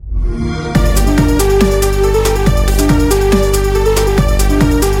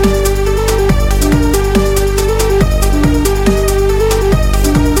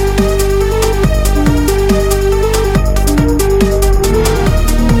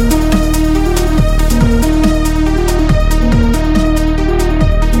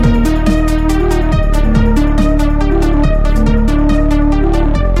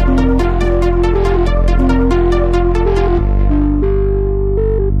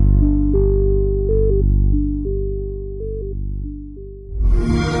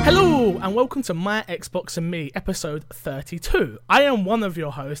welcome to My Xbox and Me, episode 32. I am one of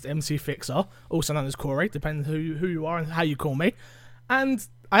your hosts, MC Fixer, also known as Corey, depending who you are and how you call me. And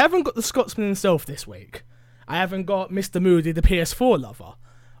I haven't got the Scotsman himself this week. I haven't got Mr. Moody, the PS4 lover.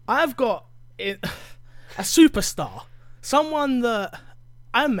 I've got a superstar, someone that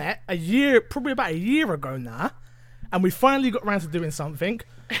I met probably about a year ago now, and we finally got around to doing something.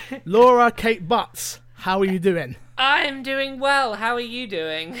 Laura Kate Butts, how are you doing? I'm doing well. How are you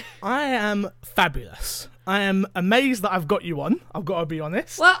doing? I am fabulous. I am amazed that I've got you on, I've got to be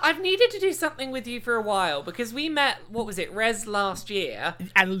honest. Well, I've needed to do something with you for a while, because we met, Res last year.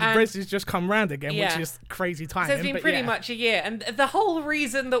 And Res has just come round again, which is crazy timing. So it's been pretty much a year, and the whole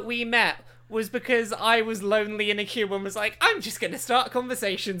reason that we met was because I was lonely in a queue and was like, I'm just going to start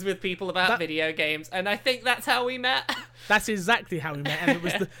conversations with people about video games, and I think that's how we met. That's exactly how we met,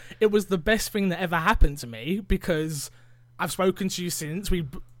 and it was the best thing that ever happened to me, because I've spoken to you since. We've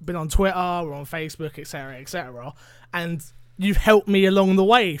been on Twitter, we're on Facebook, etc., and you've helped me along the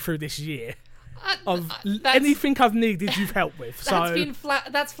way through this year. Anything I've needed, you've helped with.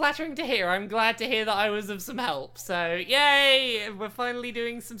 That's flattering to hear. I'm glad to hear that I was of some help. So, yay! We're finally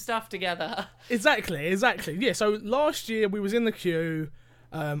doing some stuff together. Exactly. Yeah, so last year we was in the queue.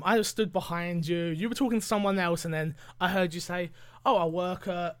 I stood behind you. You were talking to someone else, and then I heard you say, "Oh, I work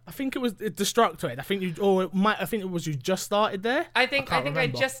at." I think it was Destructoid. I think it was you just started there. I think I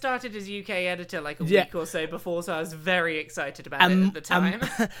just started as UK editor like a week or so before, so I was very excited about it at the time.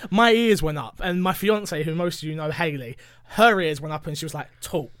 My ears went up, and my fiance, who most of you know, Hayley, her ears went up, and she was like,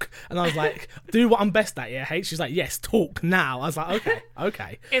 "Talk," and I was like, "Do what I'm best at, yeah, H." She's like, "Yes, talk now." I was like,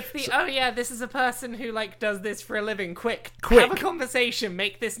 "Okay." It's this is a person who does this for a living. Quick, have a conversation,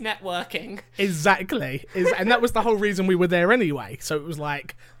 make this networking. Exactly, and that was the whole reason we were there anyway. So it was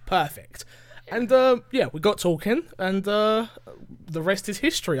like perfect, and we got talking, and the rest is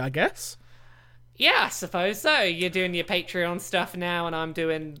history, I guess. Yeah, I suppose so. You're doing your Patreon stuff now, and I'm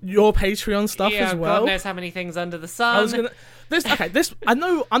doing your Patreon stuff as well. God knows how many things under the sun. I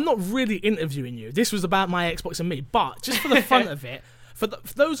know I'm not really interviewing you. This was about My Xbox and Me, but just for the fun of it, for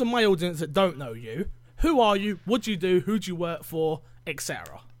those of my audience that don't know you, who are you? What do you do? Who do you work for?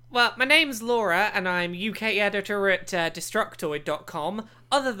 Etc. Well, my name's Laura, and I'm UK editor at Destructoid.com.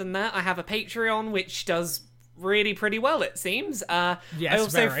 Other than that, I have a Patreon, which does really pretty well, it seems.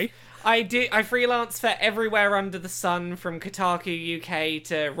 Yes, very. I freelance for everywhere under the sun, from Kotaku UK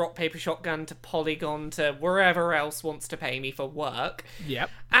to Rock Paper Shotgun to Polygon to wherever else wants to pay me for work. Yep.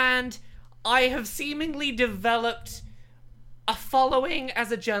 And I have seemingly developed a following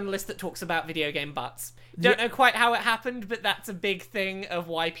as a journalist that talks about video game butts. Don't know quite how it happened, but that's a big thing of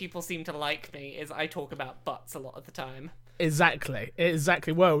why people seem to like me, is I talk about butts a lot of the time. Exactly.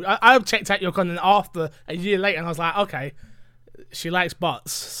 Well, I checked out your content after a year later, and I was like, okay, she likes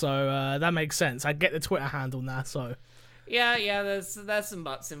butts, so that makes sense. I get the Twitter handle now, so... Yeah, there's some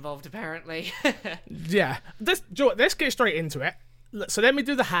butts involved, apparently. Yeah. Let's get straight into it. So let me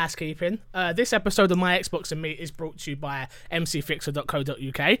do the housekeeping. This episode of My Xbox and Me is brought to you by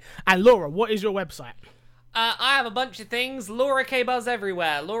mcfixer.co.uk. And Laura, what is your website? I have a bunch of things. LaurakBuzz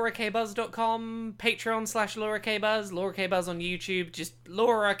everywhere. LaurakBuzz.com, Patreon /LaurakBuzz, LaurakBuzz on YouTube, just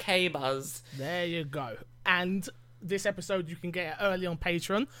LaurakBuzz. There you go. And this episode you can get early on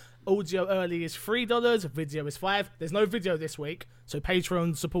Patreon. Audio early is $3, video is $5. There's no video this week, so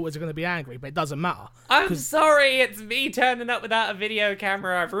Patreon supporters are going to be angry, but it doesn't matter. I'm sorry, it's me turning up without a video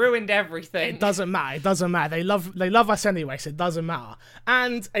camera. I've ruined everything. It doesn't matter. They love us anyway, so it doesn't matter.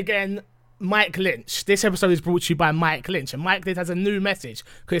 And again, Mike Lynch. This episode is brought to you by Mike Lynch, and Mike Lynch has a new message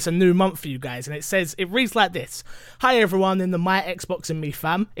because it's a new month for you guys, and it reads like this: "Hi everyone in the My Xbox and Me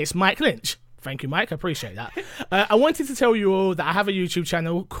fam, it's Mike Lynch." Thank you, Mike. I appreciate that. I wanted to tell you all that I have a YouTube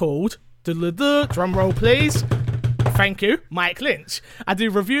channel called drum roll please. Thank you, Mike Lynch. I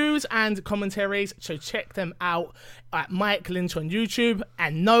do reviews and commentaries, so check them out at Mike Lynch on YouTube.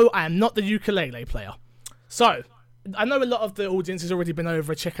 And no, I am not the ukulele player. So, I know a lot of the audience has already been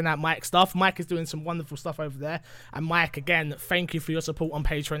over checking out Mike's stuff. Mike is doing some wonderful stuff over there. And Mike, again, thank you for your support on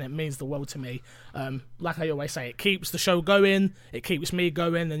Patreon. It means the world to me. Like I always say, it keeps the show going, it keeps me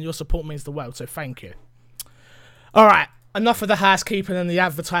going, and your support means the world, so thank you. Alright, enough of the housekeeping and the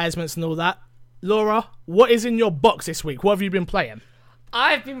advertisements and all that. Laura, what is in your box this week? What have you been playing?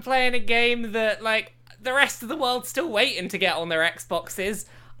 I've been playing a game that, the rest of the world's still waiting to get on their Xboxes.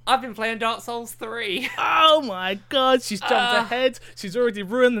 I've been playing Dark Souls 3. Oh my god, she's jumped ahead. She's already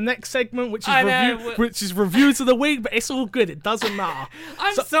ruined the next segment, which is reviews of the week, but it's all good. It doesn't matter.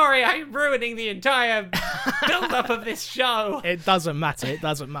 I'm sorry, I'm ruining the entire build-up of this show. It doesn't matter.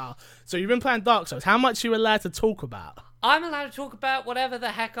 So you've been playing Dark Souls. How much are you allowed to talk about? I'm allowed to talk about whatever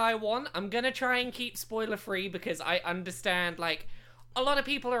the heck I want. I'm gonna try and keep spoiler free because I understand, like, a lot of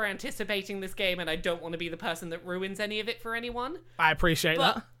people are anticipating this game and I don't want to be the person that ruins any of it for anyone. I appreciate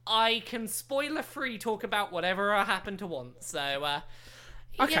But that. I can spoiler free talk about whatever I happen to want. So,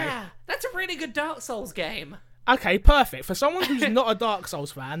 Okay. yeah, that's a really good Dark Souls game. Okay, perfect. For someone who's not a Dark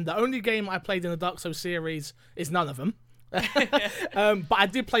Souls fan, the only game I played in the Dark Souls series is none of them. But I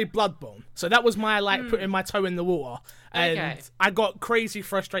did play Bloodborne, so that was my putting my toe in the water, and Okay. I got crazy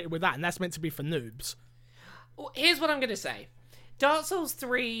frustrated with that, and that's meant to be for noobs. Well, here's what I'm gonna say. Dark Souls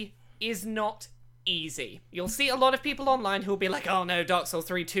 3 is not easy. You'll see a lot of people online who will be like, oh no, Dark Souls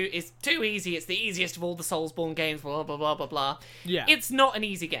 3 is too easy, it's the easiest of all the Soulsborne games, blah blah blah blah blah. Yeah. It's not an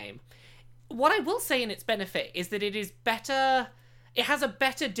easy game. What I will say in its benefit is that it is better. It has a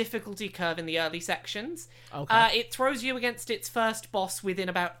better difficulty curve in the early sections. Okay. It throws you against its first boss within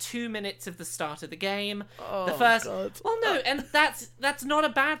about 2 minutes of the start of the game. Oh, the first, God. well, no, and that's not a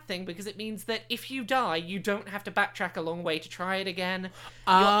bad thing because it means that if you die, you don't have to backtrack a long way to try it again.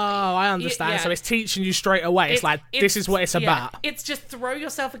 Oh, I understand. yeah. So it's teaching you straight away. It's like, this is what it's about. It's just throw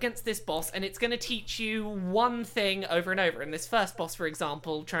yourself against this boss, and it's going to teach you one thing over and over. And this first boss, for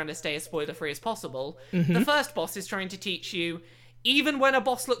example, trying to stay as spoiler-free as possible, the first boss is trying to teach you, even when a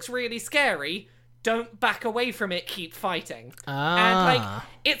boss looks really scary, don't back away from it, keep fighting. And, like,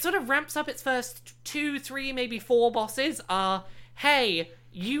 it sort of ramps up its first 2, 3, maybe 4 bosses are, hey,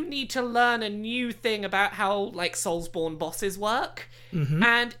 you need to learn a new thing about how, like, Soulsborne bosses work.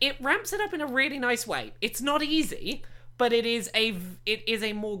 And it ramps it up in a really nice way. It's not easy, but it is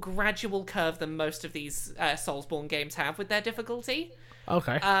a more gradual curve than most of these Soulsborne games have with their difficulty.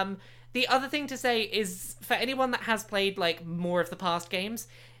 Okay. The other thing to say is, for anyone that has played, like, more of the past games,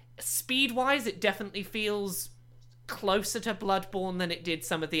 speed-wise, it definitely feels closer to Bloodborne than it did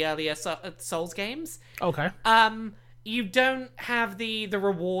some of the earlier Souls games. Okay. You don't have the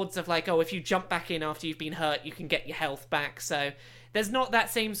rewards of, like, oh, if you jump back in after you've been hurt, you can get your health back, so there's not that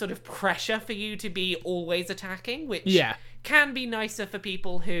same sort of pressure for you to be always attacking, which can be nicer for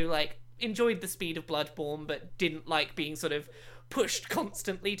people who, like, enjoyed the speed of Bloodborne but didn't like being sort of pushed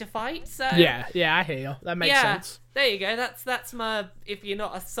constantly to fight. So yeah, I hear you. That makes sense. There you go. That's my, if you're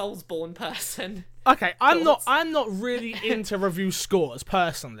not a Soulsborne person. Okay, I'm not really into review scores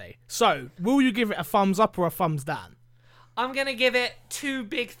personally. So, will you give it a thumbs up or a thumbs down? I'm gonna give it 2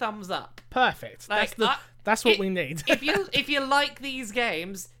 big thumbs up. Perfect. Like, that's what we need. if you like these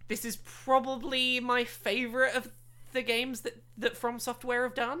games, this is probably my favorite of the games that From Software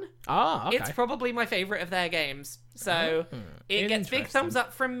have done. Okay. It's probably my favorite of their games. So it gets big thumbs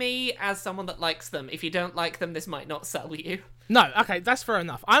up from me as someone that likes them. If you don't like them, this might not sell you. No, okay, that's fair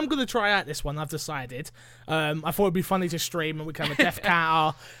enough. I'm going to try out this one, I've decided. I thought it'd be funny to stream and we can have a death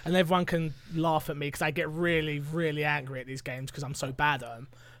counter and everyone can laugh at me because I get really, really angry at these games because I'm so bad at them.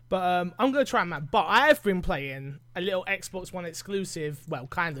 But I'm going to try them out. But I have been playing a little Xbox One exclusive, well,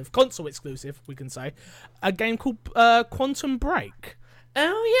 kind of console exclusive, we can say, a game called Quantum Break. Oh, yeah,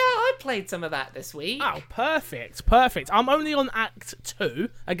 I played some of that this week. Oh, perfect. I'm only on Act 2.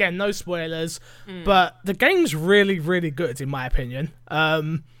 Again, no spoilers. But the game's really, really good, in my opinion.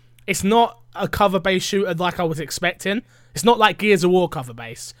 It's not a cover-based shooter like I was expecting. It's not like Gears of War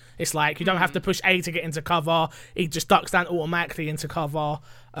cover-based. It's like you don't have to push A to get into cover. It just ducks down automatically into cover.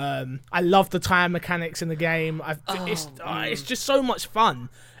 I love the time mechanics in the game. It's just so much fun.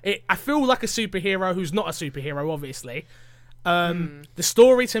 I feel like a superhero who's not a superhero, obviously. The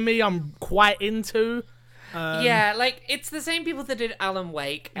story, to me, I'm quite into. Yeah, like, it's the same people that did Alan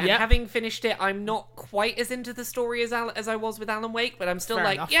Wake, and having finished it, I'm not quite as into the story as I was with Alan Wake, but I'm still Fair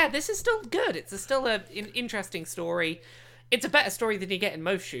like, enough. yeah, this is still good. It's still an interesting story. It's a better story than you get in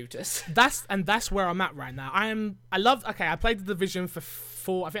most shooters. That's where I'm at right now. I played The Division for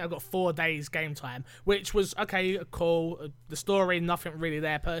 4, I think I got 4 days game time, which was, okay, cool. The story, nothing really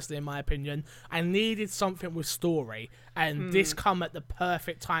there, personally, in my opinion. I needed something with story, and this come at the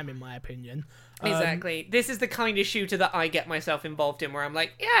perfect time, in my opinion. Exactly. This is the kind of shooter that I get myself involved in, where I'm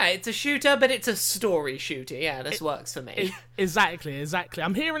like, yeah, it's a shooter, but it's a story shooter. Yeah, this works for me. Exactly.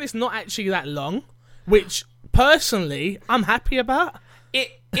 I'm hearing it's not actually that long, which, personally, I'm happy about.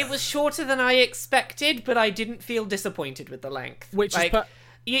 It was shorter than I expected, but I didn't feel disappointed with the length. Which like,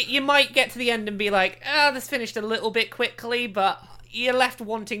 you might get to the end and be like, this finished a little bit quickly, but you're left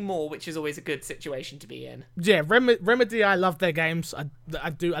wanting more, which is always a good situation to be in. Yeah, Remedy, I love their games. I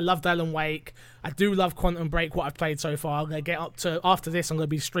do. I love Alan Wake. I do love Quantum Break, what I've played so far. I'm going to get up to, after this, I'm going to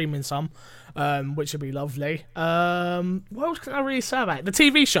be streaming some, which would be lovely. What else can I really say about it? The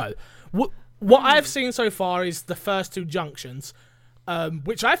TV show. What I've seen so far is the first 2 junctions.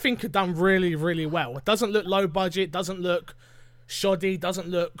 which I think had done really, really well. It doesn't look low budget, doesn't look shoddy, doesn't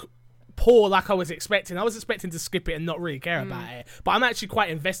look poor like I was expecting. I was expecting to skip it and not really care about it, but I'm actually quite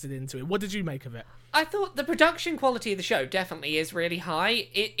invested into it. What did you make of it? I thought the production quality of the show definitely is really high.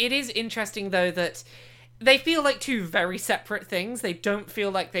 It is interesting, though, that they feel like two very separate things. They don't feel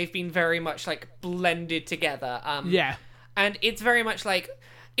like they've been very much, like, blended together. Yeah. And it's very much like...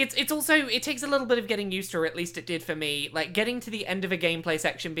 It's also, it takes a little bit of getting used to, or at least it did for me, like, getting to the end of a gameplay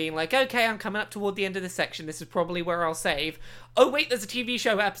section, being like, okay, I'm coming up toward the end of this section, this is probably where I'll save. Oh, wait, there's a TV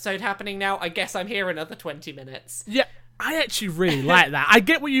show episode happening now, I guess I'm here another 20 minutes. Yeah, I actually really like that. I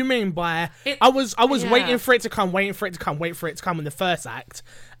get what you mean by, I was waiting for it to come in the first act,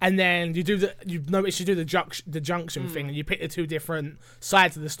 and then you do the junction thing, and you pick the two different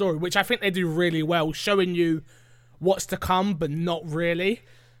sides of the story, which I think they do really well, showing you what's to come, but not really.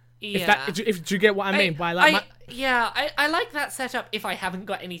 Yeah. If do you get what I mean by like? I like that setup if I haven't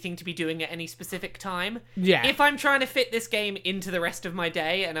got anything to be doing at any specific time. Yeah. If I'm trying to fit this game into the rest of my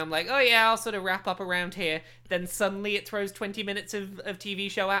day and I'm like, oh yeah, I'll sort of wrap up around here, then suddenly it throws 20 minutes of TV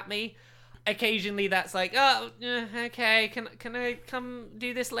show at me. Occasionally that's like, oh, okay, can I come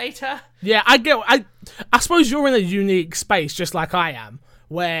do this later? Yeah, I suppose you're in a unique space just like I am,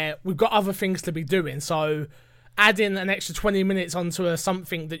 where we've got other things to be doing, so adding an extra 20 minutes onto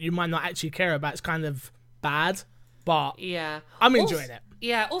something that you might not actually care about is kind of bad, but yeah, I'm enjoying it.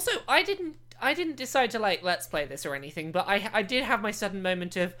 Yeah, also, I didn't decide to, like, let's play this or anything, but I did have my sudden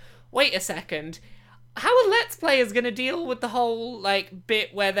moment of, wait a second, how a let's play is going to deal with the whole, like,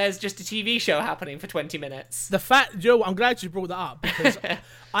 bit where there's just a TV show happening for 20 minutes? The fact, Joe, I'm glad you brought that up, because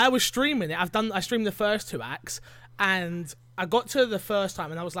I was streaming it. I streamed the first two acts, and I got to the first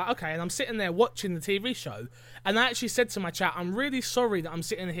time and I was like, okay, and I'm sitting there watching the TV show, and I actually said to my chat, I'm really sorry that I'm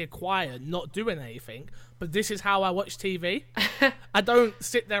sitting here quiet, not doing anything, but this is how I watch TV. I don't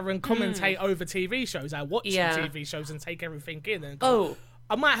sit there and commentate over TV shows. I watch the TV shows and take everything in and go,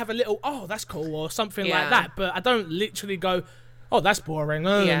 I might have a little, oh, that's cool, or something like that, but I don't literally go, oh, that's boring,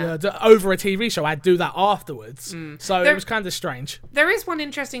 over a TV show. I do that afterwards. So it was kind of strange. There is one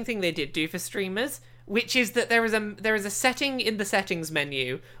interesting thing they did do for streamers, which is that there is a setting in the settings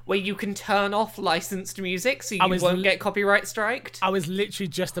menu where you can turn off licensed music so you won't get copyright striked. I was literally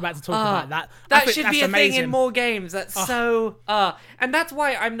just about to talk about that. That should be a thing in more games. That's and that's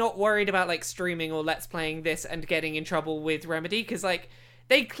why I'm not worried about, like, streaming or let's playing this and getting in trouble with Remedy, because, like,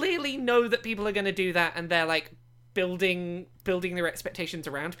 they clearly know that people are going to do that, and they're, like, building their expectations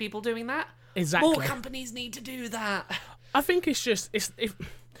around people doing that. Exactly. More companies need to do that. I think it's just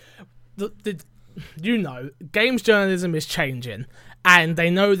games journalism is changing, and they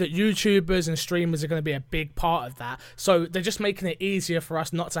know that YouTubers and streamers are going to be a big part of that. So they're just making it easier for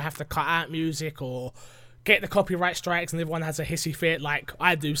us not to have to cut out music or get the copyright strikes, and everyone has a hissy fit like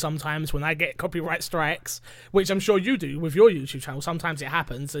I do sometimes when I get copyright strikes, which I'm sure you do with your YouTube channel. Sometimes it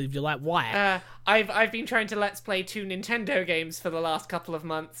happens, so if you're like, why? I've been trying to let's play 2 Nintendo games for the last couple of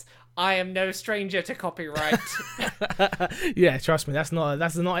months. I am no stranger to copyright. Yeah, trust me, that's not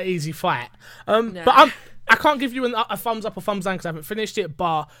an easy fight. No. But I can't give you a thumbs up or thumbs down because I haven't finished it,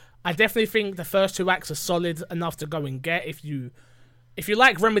 but I definitely think the first 2 acts are solid enough to go and get. If you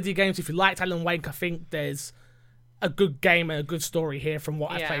like Remedy games, if you liked Alan Wake, I think there's a good game and a good story here from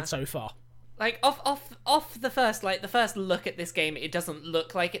what I've played so far. Like, off the first look at this game, it doesn't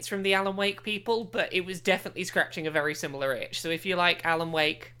look like it's from the Alan Wake people, but it was definitely scratching a very similar itch. So if you like Alan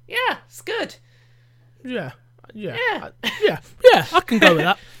Wake, yeah, it's good. Yeah, I can go with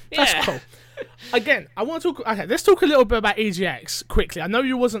that. That's cool. Again, I want to talk. Okay, let's talk a little bit about EGX quickly. I know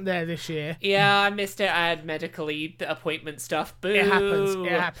you wasn't there this year. Yeah, I missed it. I had medical appointment stuff. Boo. It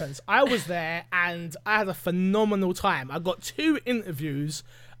happens. I was there and I had a phenomenal time. I got 2 interviews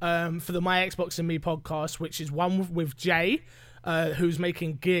for the My Xbox and Me podcast, which is one with Jay, who's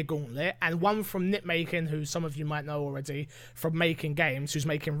making Gear Gauntlet, and one from Nitmaking, who some of you might know already from Making Games, who's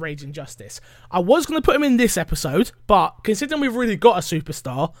making Rage Injustice. I was going to put him in this episode, but considering we've really got a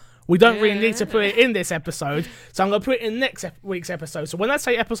superstar, we don't really need to put it in this episode, so I'm going to put it in next week's episode. So when I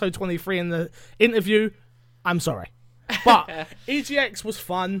say episode 23 in the interview, I'm sorry. But EGX was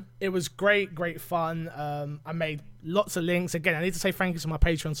fun. It was great fun. I made lots of links. Again, I need to say thank you to my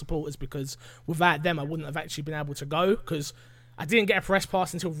Patreon supporters, because without them, I wouldn't have actually been able to go, because I didn't get a press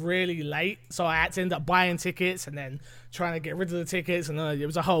pass until really late, so I had to end up buying tickets and then trying to get rid of the tickets, and it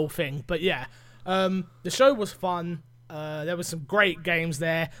was a whole thing. But yeah, the show was fun. There were some great games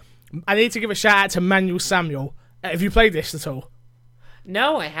there. I need to give a shout out to Manuel Samuel. Have you played this at all?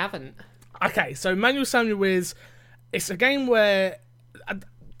 No, I haven't. Okay, so Manuel Samuel it's a game where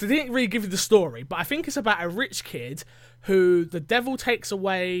they didn't really give you the story, but I think it's about a rich kid who the devil takes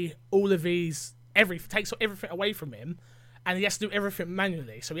away all of takes everything away from him, and he has to do everything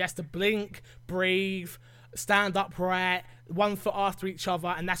manually. So he has to blink, breathe, stand upright, 1 foot after each other,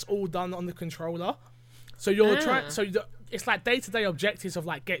 and that's all done on the controller. So you're it's like day-to-day objectives of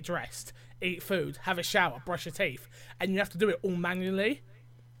like get dressed, eat food, have a shower, brush your teeth, and you have to do it all manually.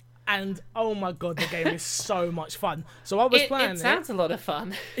 And oh my god, the game is so much fun. So I was playing it. It sounds a lot of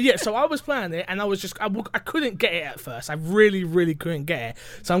fun. Yeah, so I was playing it, and I was just I couldn't get it at first. I really, really couldn't get it.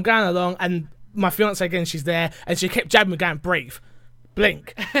 So I'm going along, and my fiance again, she's there, and she kept jabbing me, going, breathe,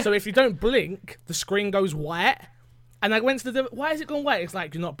 blink. So if you don't blink, the screen goes white. And I went to why is it going white? It's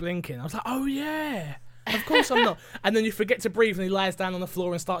like, you're not blinking. I was like, oh yeah. Of course I'm not. And then you forget to breathe, and he lies down on the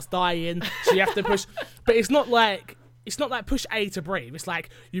floor and starts dying. So you have to push. But it's not like push A to breathe. It's like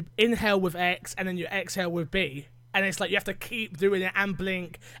you inhale with X and then you exhale with B. And it's like you have to keep doing it and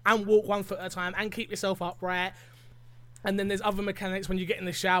blink and walk 1 foot at a time and keep yourself upright. And then there's other mechanics when you get in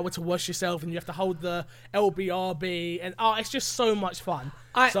the shower to wash yourself, and you have to hold the LBRB. And it's just so much fun.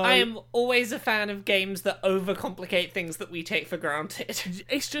 I am always a fan of games that overcomplicate things that we take for granted.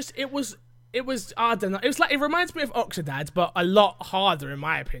 It's just, it was I don't know. It was like, it reminds me of Octodad, but a lot harder in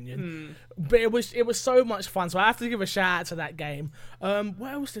my opinion. But it was so much fun. So I have to give a shout out to that game.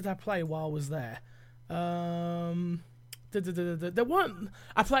 What else did I play while I was there? There weren't.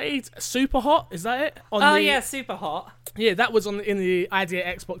 I played Super Hot. Is that it? Yeah, Super Hot. Yeah, that was in the Idea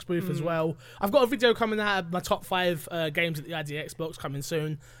Xbox booth as well. I've got a video coming out of my top 5 games at the Idea Xbox coming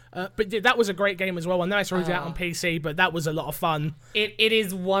soon. But yeah, that was a great game as well. I know it's already out on PC, but that was a lot of fun. It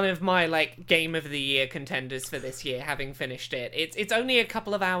is one of my like game of the year contenders for this year. Having finished it, it's only a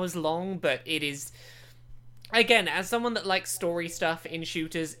couple of hours long, but it is. Again, as someone that likes story stuff in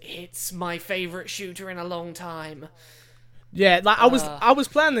shooters, it's my favorite shooter in a long time. Yeah, like I was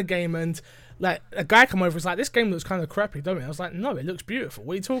playing the game, and like a guy come over and was like, this game looks kind of crappy, don't it? I was like, no, it looks beautiful.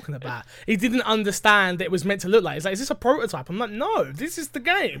 What are you talking about? He didn't understand that it was meant to look like. He's like, is this a prototype? I'm like, no, this is the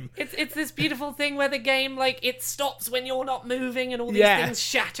game. It's this beautiful thing where the game, like, it stops when you're not moving and all these things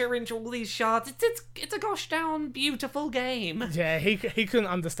shatter into all these shards. It's a gosh down beautiful game. Yeah, he couldn't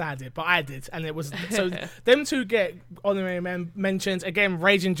understand it, but I did, and it was so. Them two get honorary mentions again.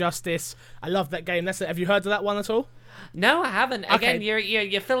 Raging Justice, I love that game. Have you heard of that one at all? No, I haven't. Okay. Again,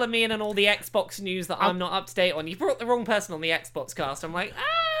 you're filling me in on all the Xbox news that I'm not up to date on. You brought the wrong person on the Xbox cast. I'm like,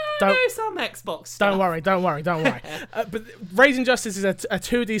 I know some Xbox stuff. Don't worry. But Raging Justice is a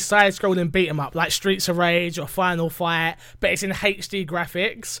 2D side-scrolling beat-em-up, like Streets of Rage or Final Fight, but it's in HD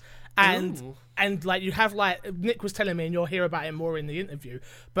graphics. And like you have, like Nick was telling me, and you'll hear about it more in the interview,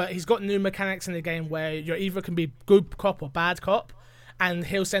 but he's got new mechanics in the game where you either can be good cop or bad cop. And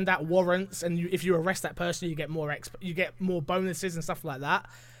he'll send out warrants, and if you arrest that person, you get more bonuses and stuff like that.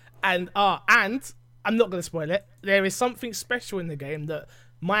 And I'm not going to spoil it. There is something special in the game that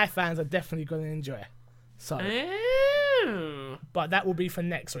my fans are definitely going to enjoy. So, but that will be for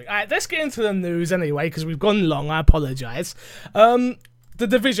next week. All right, let's get into the news anyway, because we've gone long. I apologise. The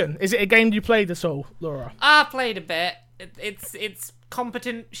Division, is it a game you played at all, Laura? I played a bit. It's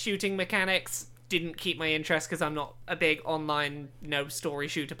competent shooting mechanics. Didn't keep my interest because I'm not a big online story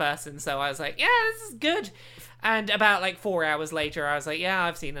shooter person, so I was like, yeah, this is good. And about like 4 hours later, I was like, yeah,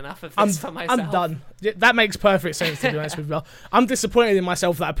 I've seen enough of this for myself. I'm done. That makes perfect sense, to be honest with you. I'm disappointed in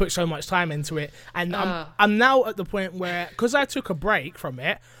myself that I put so much time into it, and I'm now at the point where, because I took a break from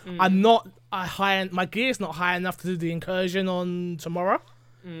it, I'm not my gear's not high enough to do the incursion on tomorrow.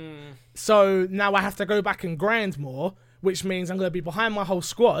 So now I have to go back and grind more, which means I'm going to be behind my whole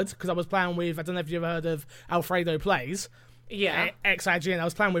squad, because I was playing with, I don't know if you've ever heard of Alfredo Plays. Yeah. XIG, and I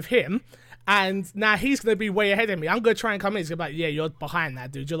was playing with him, and now he's going to be way ahead of me. I'm going to try and come in. He's going to be like, yeah, you're behind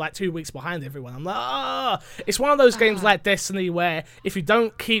that, dude. You're like 2 weeks behind everyone. I'm like, It's one of those games like Destiny where if you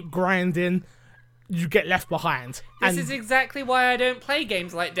don't keep grinding, you get left behind. This is exactly why I don't play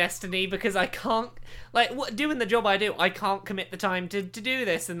games like Destiny, because I can't, doing the job I do, I can't commit the time to do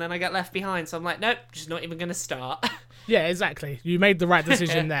this, and then I get left behind. So I'm like, nope, just not even going to start. Yeah, exactly. You made the right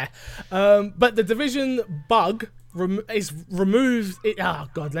decision there. But the Division bug is removed. Oh,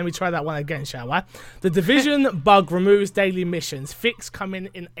 God, let me try that one again, shall I? The Division bug removes daily missions. Fix coming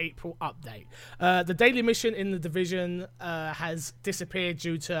in April update. The daily mission in the Division has disappeared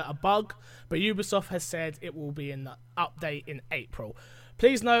due to a bug, but Ubisoft has said it will be in the update in April.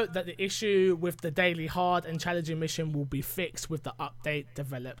 Please note that the issue with the daily hard and challenging mission will be fixed with the update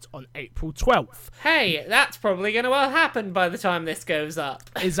developed on April 12th. Hey, that's probably going to happen by the time this goes up.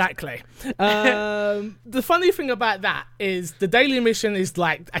 Exactly. The funny thing about that is the daily mission is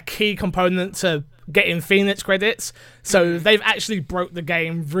like a key component to getting Phoenix credits. So they've actually broke the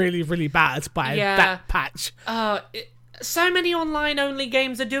game really, really bad by that patch. So many online-only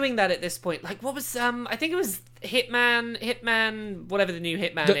games are doing that at this point. Like, what was, I think it was Hitman, whatever the new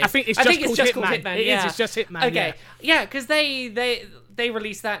Hitman is. I think it's just called Hitman. It is, it's just Hitman, Okay, yeah, because they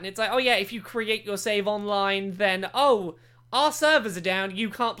released that, and it's like, oh yeah, if you create your save online, then, our servers are down, you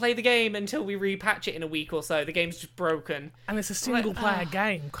can't play the game until we repatch it in a week or so. The game's just broken. And it's a single-player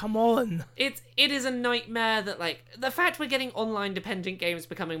game. Come on. It is a nightmare that, like, the fact we're getting online-dependent games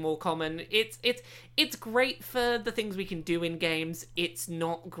becoming more common, it's great for the things we can do in games. It's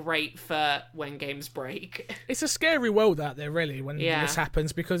not great for when games break. It's a scary world out there, really, when this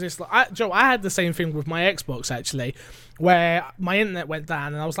happens, because it's like... Joe, I had the same thing with my Xbox, actually, where my internet went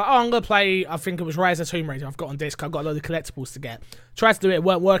down, and I was like, I'm going to play, I think it was Rise of Tomb Raider, I've got on disc, I've got a load of collectibles to get. Tried to do it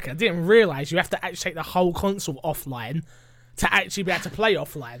weren't working. I didn't realise you have to actually take the whole console offline to actually be able to play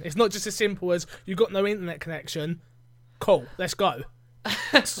offline. It's not just as simple as, you got no internet connection, cool, let's go.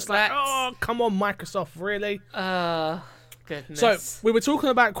 It's just like, oh, come on, Microsoft, really? Goodness. So, we were talking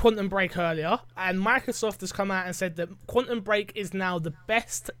about Quantum Break earlier, and Microsoft has come out and said that Quantum Break is now the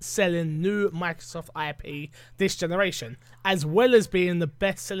best-selling new Microsoft IP this generation, as well as being the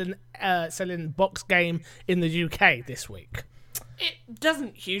best-selling selling box game in the UK this week. It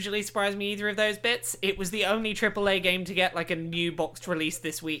doesn't hugely surprise me, either of those bits. It was the only AAA game to get, like, a new boxed release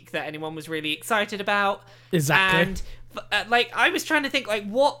this week that anyone was really excited about. Exactly. And, I was trying to think, like,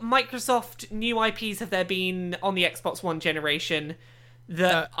 what Microsoft new IPs have there been on the Xbox One generation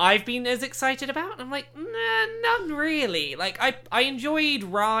that I've been as excited about? And I'm like, nah, none really. Like, I enjoyed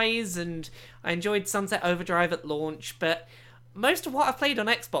Rise, and I enjoyed Sunset Overdrive at launch, but most of what I've played on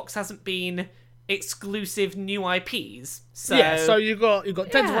Xbox hasn't been exclusive new IPs. So you got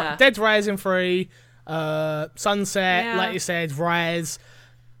Dead Rising 3, Sunset, like you said, Rise.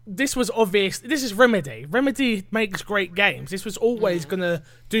 This was obvious. This is Remedy. Remedy makes great games. This was always gonna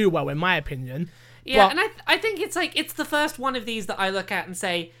do well, in my opinion. Yeah, and I think it's like, it's the first one of these that I look at and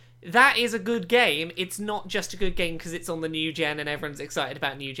say, that is a good game. It's not just a good game because it's on the new gen and everyone's excited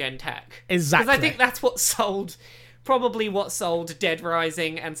about new gen tech. Exactly. Because I think that's what sold Dead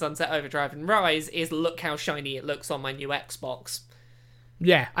Rising and Sunset Overdrive and Rise is, look how shiny it looks on my new Xbox.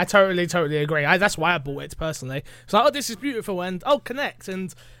 Yeah, I totally agree. That's why I bought it, personally. It's like, oh, this is beautiful, and Connect,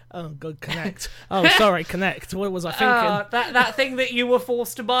 and oh god, Connect. Oh, sorry, Connect. What was I thinking? That thing that you were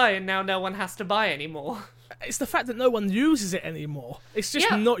forced to buy and now no one has to buy anymore. It's the fact that no one uses it anymore. It's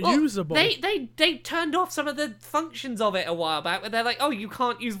just not usable. They turned off some of the functions of it a while back, where they're like, oh, you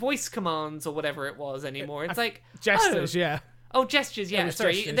can't use voice commands or whatever it was anymore. It's like, gestures, yeah. Oh, gestures, yeah.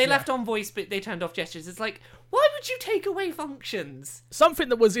 Sorry, gestures, they left on voice, but they turned off gestures. It's like, why would you take away functions? Something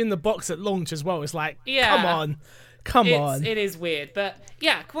that was in the box at launch as well. It's like, come on. It is weird, but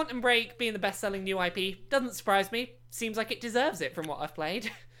yeah, Quantum Break being the best-selling new IP doesn't surprise me. Seems like it deserves it from what I've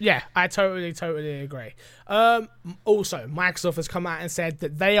played. Yeah, I totally agree. Also, Microsoft has come out and said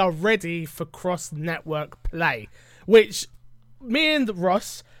that they are ready for cross-network play, which me and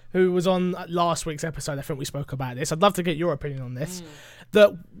Ross, who was on last week's episode, I think we spoke about this. I'd love to get your opinion on this.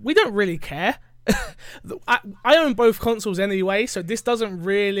 That we don't really care. I own both consoles anyway, so this doesn't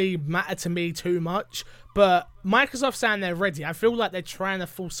really matter to me too much. But Microsoft saying they're ready, I feel like they're trying to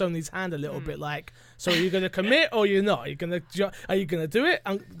force Sony's hand a little bit. Like, so are you going to commit or you're not? Are you going to do it?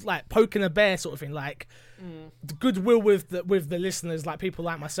 And like poking a bear sort of thing. Like the goodwill with the listeners, like people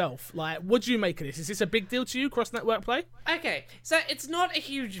like myself. Like, what do you make of this? Is this a big deal to you, cross network play? Okay, so it's not a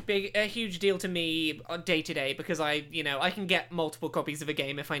huge deal to me day to day, because I can get multiple copies of a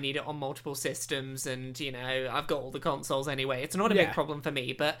game if I need it on multiple systems, and I've got all the consoles anyway. It's not a big problem for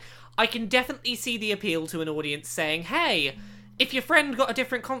me, but I can definitely see the appeal to an audience saying, hey, if your friend got a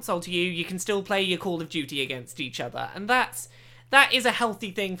different console to you, you can still play your Call of Duty against each other, and that is a healthy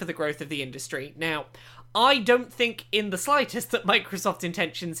thing for the growth of the industry. Now, I don't think in the slightest that Microsoft's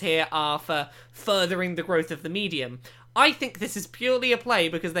intentions here are for furthering the growth of the medium. I think this is purely a play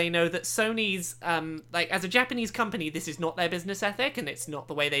because they know that Sony's, as a Japanese company, this is not their business ethic, and it's not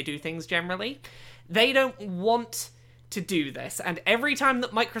the way they do things generally. They don't want to do this, and every time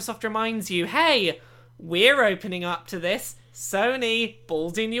that Microsoft reminds you, hey, we're opening up to this, Sony,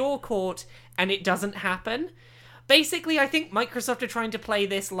 balls in your court, and it doesn't happen. Basically, I think Microsoft are trying to play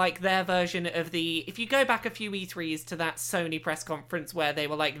this like their version of if you go back a few E3s to that Sony press conference where they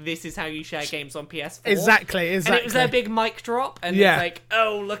were like, this is how you share games on PS4. Exactly. And it was their big mic drop, and it's like,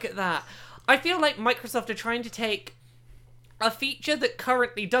 oh, look at that. I feel like Microsoft are trying to take a feature that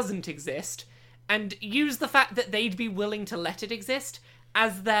currently doesn't exist and use the fact that they'd be willing to let it exist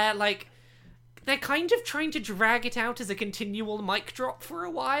as they're kind of trying to drag it out as a continual mic drop for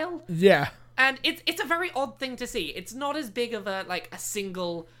a while. Yeah. And it's a very odd thing to see. It's not as big of a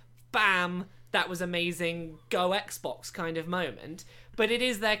single bam, that was amazing, go Xbox kind of moment, but it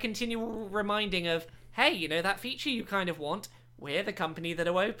is their continual reminding of, hey, you know that feature you kind of want? We're the company that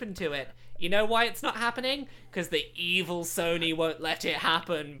are open to it. You know why it's not happening? Because the evil Sony won't let it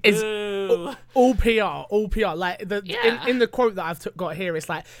happen. Boo! All PR. Like in the quote that I've got here, it's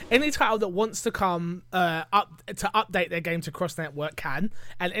like any title that wants to come update their game to cross network can,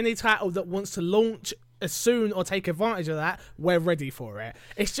 and any title that wants to launch as soon or take advantage of that, we're ready for it.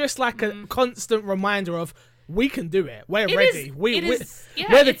 It's just like a constant reminder of, we can do it. We're ready. We're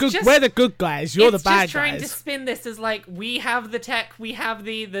the good guys. You're the bad guys. It's just trying to spin this as like, we have the tech, we have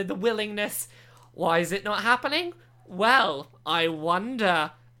the willingness. Why is it not happening? Well, I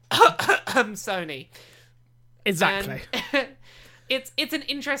wonder. Sony. Exactly. And it's an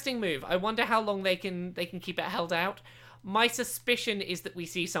interesting move. I wonder how long they can keep it held out. My suspicion is that we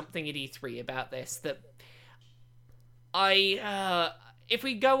see something at E3 about this. That if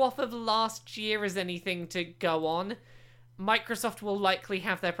we go off of last year as anything to go on, Microsoft will likely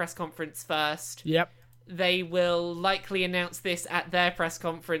have their press conference first. Yep. They will likely announce this at their press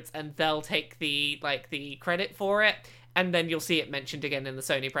conference, and they'll take the credit for it, and then you'll see it mentioned again in the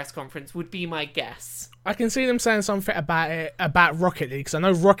Sony press conference, would be my guess. I can see them saying something about Rocket League, because I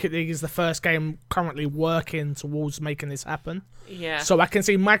know Rocket League is the first game currently working towards making this happen. Yeah. So I can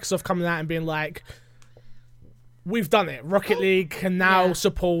see Microsoft coming out and being like, we've done it. Rocket League can now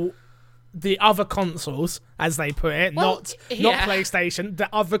support the other consoles, as they put it, not PlayStation, the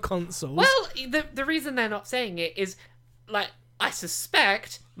other consoles. Well, the reason they're not saying it is, like, I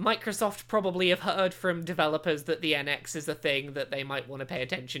suspect Microsoft probably have heard from developers that the NX is a thing that they might want to pay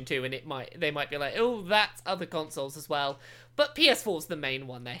attention to, and they might be like, oh, that's other consoles as well. But PS4's the main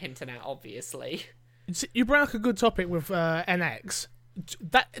one they're hinting at, obviously. You brought up a good topic with NX.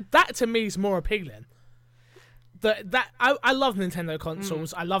 That to me is more appealing. I love Nintendo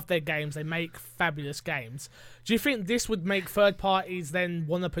consoles. I love their games. They make fabulous games. Do you think this would make third parties then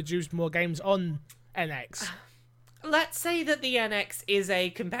want to produce more games on NX? Let's say that the NX is a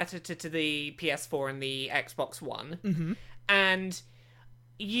competitor to the PS4 and the Xbox One, and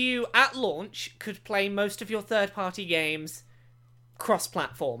you, at launch, could play most of your third-party games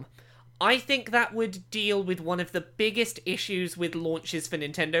cross-platform. I think that would deal with one of the biggest issues with launches for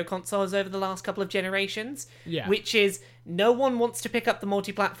Nintendo consoles over the last couple of generations, which is no one wants to pick up the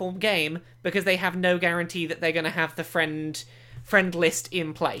multi-platform game because they have no guarantee that they're going to have the friend list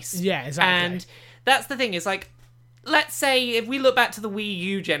in place. Yeah, exactly. And that's the thing, is like, let's say if we look back to the Wii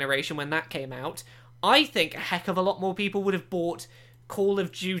U generation when that came out, I think a heck of a lot more people would have bought Call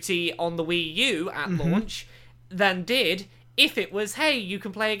of Duty on the Wii U at launch than did if it was, hey, you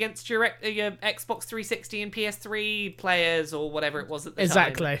can play against your Xbox 360 and PS3 players or whatever it was at the time.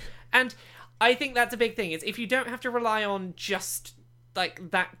 Exactly. And I think that's a big thing, is if you don't have to rely on just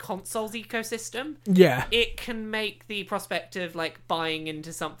like that consoles ecosystem, it can make the prospect of like buying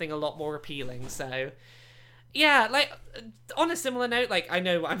into something a lot more appealing. So yeah, like, on a similar note, like, I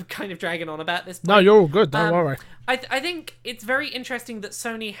know I'm kind of dragging on about this, but, no, you're all good, don't worry. I think it's very interesting that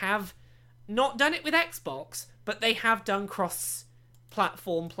Sony have not done it with Xbox, but they have done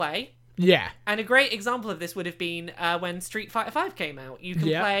cross-platform play. Yeah. And a great example of this would have been when Street Fighter V came out. You can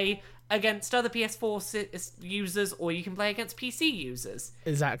play against other PS4 users, or you can play against PC users.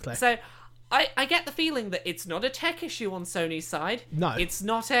 Exactly. So I get the feeling that it's not a tech issue on Sony's side. No. It's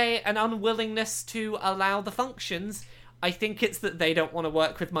not an unwillingness to allow the functions. I think it's that they don't want to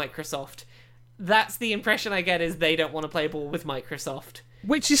work with Microsoft. That's the impression I get, is they don't want to play ball with Microsoft.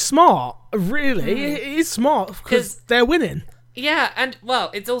 Which is smart, really. It is smart, because they're winning. Yeah, and,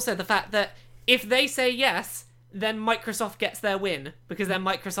 well, it's also the fact that if they say yes, then Microsoft gets their win, because then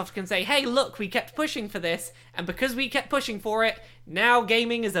Microsoft can say, hey, look, we kept pushing for this, and because we kept pushing for it, now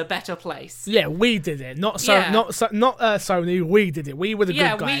gaming is a better place. Yeah, we did it. Not Sony, we did it. We were the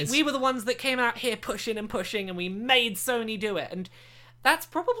good guys. We were the ones that came out here pushing, and we made Sony do it. And that's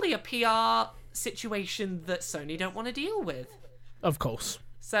probably a PR situation that Sony don't want to deal with. Of course.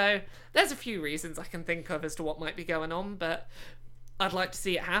 So there's a few reasons I can think of as to what might be going on, but I'd like to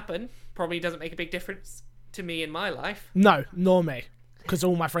see it happen. Probably doesn't make a big difference to me in my life. No, nor me. Because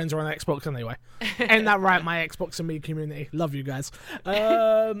all my friends are on Xbox anyway. Ain't that right, my Xbox and me community? Love you guys.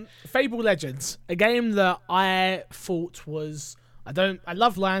 Fable Legends. A game that I thought was... I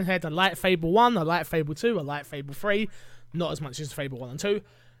love Lionhead. I like Fable 1. I like Fable 2. I like Fable 3. Not as much as Fable 1 and 2.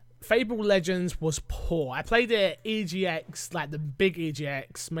 Fable Legends was poor. I played it at EGX, like the big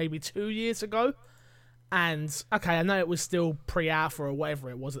EGX, maybe 2 years ago. And, okay, I know it was still pre-alpha or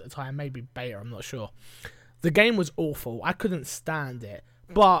whatever it was at the time. Maybe beta, I'm not sure. The game was awful. I couldn't stand it.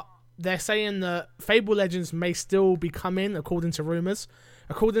 But they're saying that Fable Legends may still be coming, according to rumours.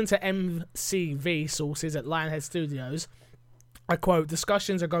 According to MCV sources at Lionhead Studios, I quote,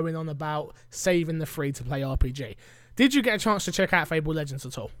 discussions are going on about saving the free-to-play RPG. Did you get a chance to check out Fable Legends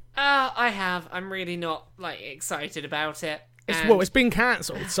at all? I have. I'm really not, excited about it. It's been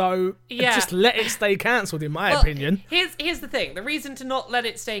cancelled, so just let it stay cancelled, in my opinion. Here's the thing. The reason to not let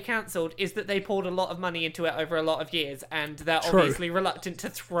it stay cancelled is that they poured a lot of money into it over a lot of years, and they're obviously reluctant to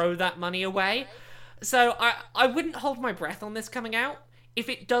throw that money away. So I wouldn't hold my breath on this coming out. If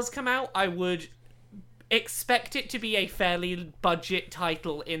it does come out, I would expect it to be a fairly budget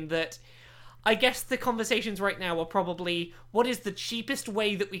title, in that I guess the conversations right now are probably, what is the cheapest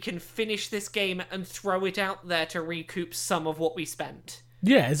way that we can finish this game and throw it out there to recoup some of what we spent?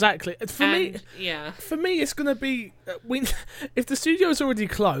 Yeah, exactly. For me, it's going to be... if the studio's already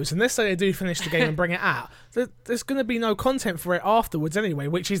closed, and let's say they do finish the game and bring it out, there's going to be no content for it afterwards anyway,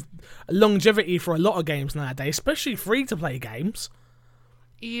 which is longevity for a lot of games nowadays, especially free-to-play games.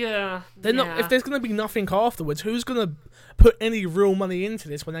 Yeah. They're not. If there's going to be nothing afterwards, who's going to put any real money into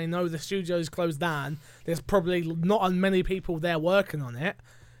this when they know the studio's closed down? There's probably not many people there working on it.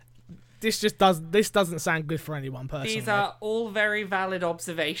 This doesn't sound good for anyone personally. These are all very valid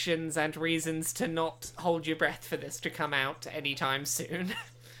observations and reasons to not hold your breath for this to come out anytime soon.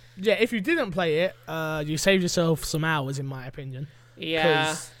 Yeah, if you didn't play it, you saved yourself some hours, in my opinion.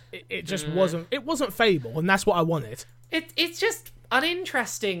 Yeah. It just wasn't. It wasn't Fable, and that's what I wanted. It's just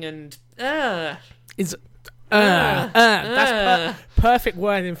uninteresting and It's that's perfect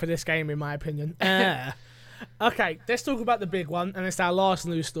wording for this game, in my opinion. Okay, let's talk about the big one, and it's our last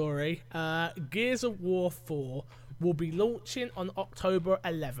news story. Gears of War 4 will be launching on October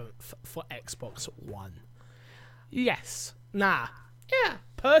 11th for Xbox One. Yes. Yeah.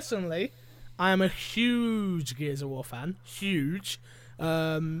 Personally, I am a huge Gears of War fan. Huge.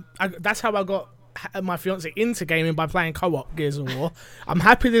 That's how I got my fiance into gaming, by playing co-op Gears of War. I'm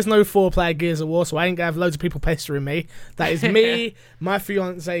happy there's no 4-player Gears of War, so I ain't gonna have loads of people pestering me. That is me, my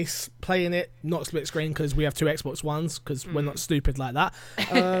fiance playing it, not split screen, because we have 2 Xbox Ones, because we're not stupid like that.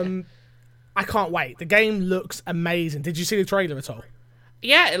 I can't wait. The game looks amazing. Did you see the trailer at all?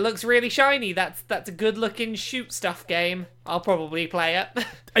 Yeah, it looks really shiny. That's a good looking shoot stuff game. I'll probably play it.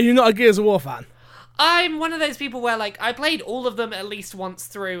 Are you not a Gears of War fan? I'm one of those people where, I played all of them at least once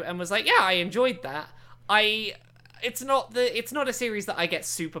through and was like, yeah, I enjoyed that. It's not a series that I get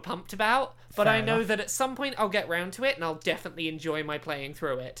super pumped about, but I know that at some point I'll get round to it and I'll definitely enjoy my playing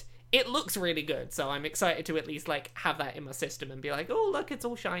through it. It looks really good, so I'm excited to at least, have that in my system and be like, oh, look, it's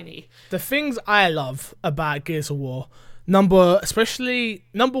all shiny. The things I love about Gears of War, number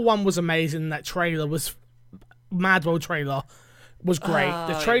 1 was amazing. That trailer was... Mad World trailer was great.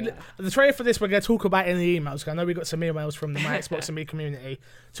 The trailer for this we're going to talk about in the emails, because I know we got some emails from the My Xbox and Me community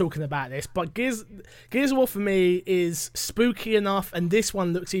talking about this. But Gears of War for me is spooky enough, and this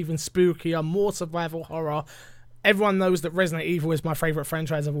one looks even spookier, more survival horror. Everyone knows that Resident Evil is my favourite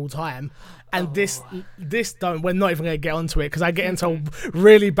franchise of all time. And this we're not even going to get onto it, because I get into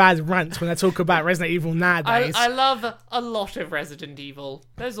really bad rants when I talk about Resident Evil nowadays. I love a lot of Resident Evil.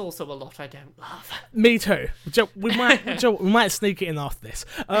 There's also a lot I don't love. Me too. We might sneak it in after this.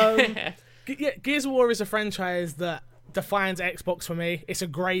 Gears of War is a franchise that defines Xbox for me. It's a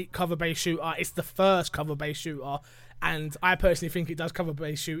great cover-based shooter. It's the first cover-based shooter, and I personally think it does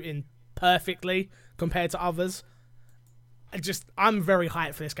cover-based shooting perfectly compared to others. I'm very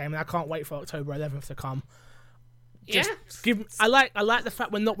hyped for this game, and I can't wait for October 11th to come. I like the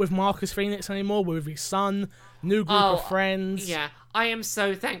fact we're not with Marcus Phoenix anymore. We're with his son, new group of friends. Yeah, I am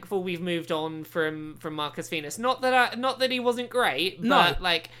so thankful we've moved on from Marcus Phoenix. Not that he wasn't great, but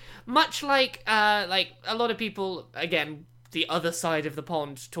much like a lot of people, again, the other side of the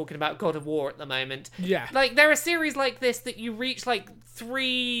pond, talking about God of War at the moment. Yeah. There are series like this that you reach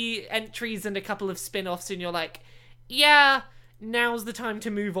 3 entries and a couple of spin-offs, and you're like, yeah, now's the time to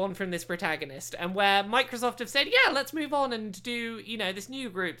move on from this protagonist. And where Microsoft have said, yeah, let's move on and do, this new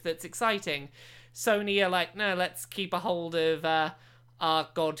group that's exciting. Sony are like, no, let's keep a hold of our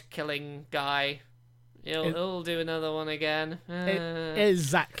god-killing guy. He'll do another one again.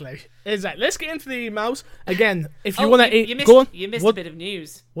 Exactly. Let's get into the emails. Again, if you want to... Go on. You missed a bit of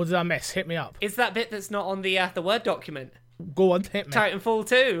news. What did I miss? Hit me up. It's that bit that's not on the Word document. Go on, hit me. Titanfall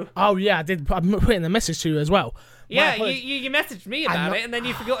 2. Oh, yeah, I did. I'm putting a message to you as well. Yeah, you messaged me about it, and then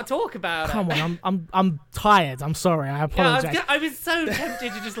you forgot to talk about it. Come on, I'm tired. I'm sorry. I apologize. Yeah, I was so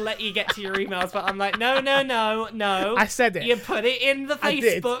tempted to just let you get to your emails, but I'm like, no. I said it. You put it in the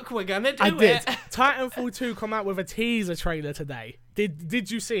Facebook. We're gonna do it. Titanfall 2 come out with a teaser trailer today. Did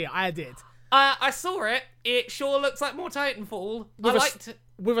you see it? I did. I saw it. It sure looks like more Titanfall.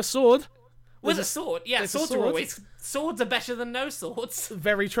 With a sword. With a sword, yeah. Swords are better than no swords.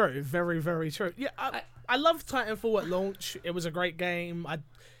 Very true. Very, very true. Yeah, I loved Titanfall at launch. It was a great game.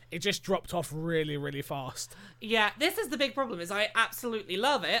 It just dropped off really, really fast. Yeah, this is the big problem. Is I absolutely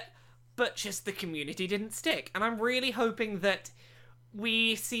love it, but just the community didn't stick, and I'm really hoping that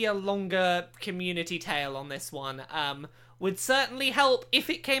we see a longer community tail on this one. Would certainly help if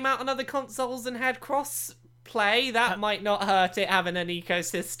it came out on other consoles and had cross-play. That might not hurt it having an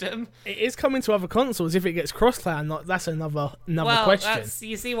ecosystem. It is coming to other consoles. If it gets cross-play or not, that's another question.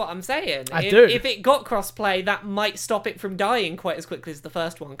 You see what I'm saying? I do. If it got cross-play, that might stop it from dying quite as quickly as the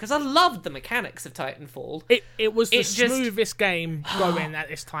first one. Because I loved the mechanics of Titanfall. It was the smoothest game going at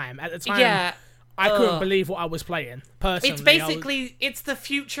this time. At the time, yeah. I couldn't believe what I was playing, personally. It's basically, it's the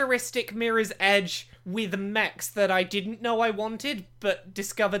futuristic Mirror's Edge with mechs that I didn't know I wanted, but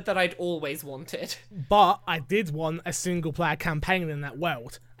discovered that I'd always wanted. But I did want a single-player campaign in that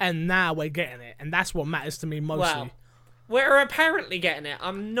world, and now we're getting it, and that's what matters to me mostly. Well, we're apparently getting it.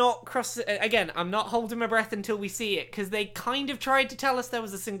 I'm not holding my breath until we see it, because they kind of tried to tell us there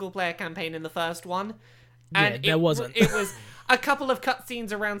was a single-player campaign in the first one. And there wasn't. It was a couple of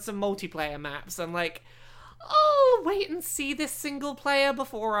cutscenes around some multiplayer maps. I'm like, oh, wait and see this single player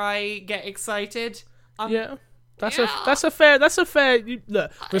before I get excited. That's a fair.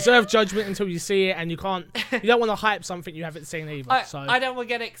 Look, reserve judgment until you see it, and you don't want to hype something you haven't seen either. I don't want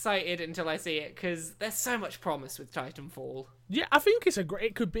to get excited until I see it because there's so much promise with Titanfall. Yeah, I think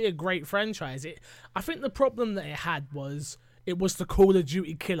it could be a great franchise. I think the problem that it had was it was the Call of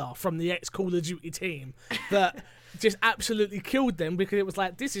Duty killer from the ex-Call of Duty team that just absolutely killed them because it was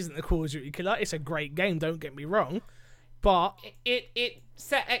like, this isn't the Call of Duty killer. It's a great game, don't get me wrong. But it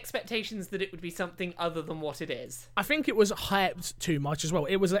set expectations that it would be something other than what it is. I think it was hyped too much as well.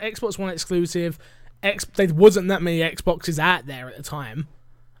 It was an Xbox One exclusive. There wasn't that many Xboxes out there at the time.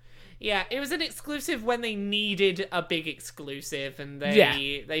 Yeah, it was an exclusive when they needed a big exclusive, and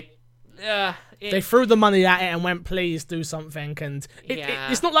they threw the money at it and went, please do something. And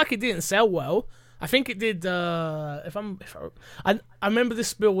it's not like it didn't sell well. I think it did. I remember the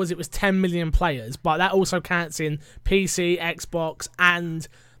spiel was it was 10 million players, but that also counts in PC, Xbox, and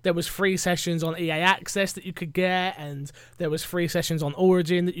there was free sessions on EA Access that you could get, and there was free sessions on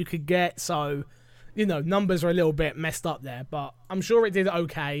Origin that you could get. So, numbers are a little bit messed up there, but I'm sure it did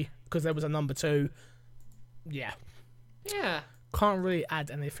okay because there was a number 2. Yeah. Yeah. Can't really add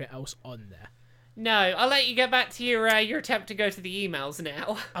anything else on there. No, I'll let you get back to your attempt to go to the emails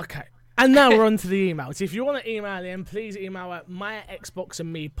now. Okay. And now we're on to the emails. If you want to email in, please email at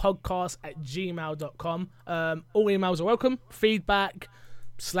myxboxandmepodcast@gmail.com. All emails are welcome. Feedback,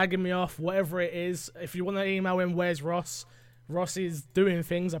 slagging me off, whatever it is. If you want to email in, where's Ross? Ross is doing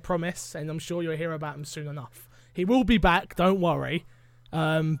things, I promise, and I'm sure you'll hear about him soon enough. He will be back, don't worry.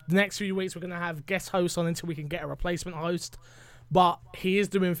 The next few weeks we're going to have guest hosts on until we can get a replacement host. But he is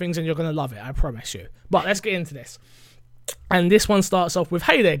doing things and you're going to love it, I promise you. But let's get into this. And this one starts off with,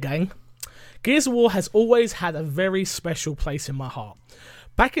 hey there, gang. Gears of War has always had a very special place in my heart.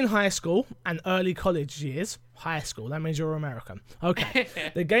 Back in high school and early college years, high school, that means you're American.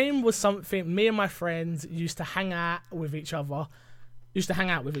 Okay. The game was something me and my friends used to hang out with each other.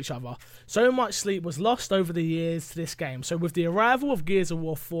 So much sleep was lost over the years to this game. So with the arrival of Gears of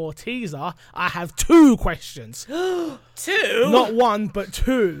War 4 teaser, I have 2 questions. 2? Not 1, but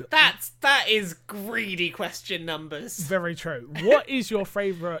 2. That is greedy question numbers. Very true. What is your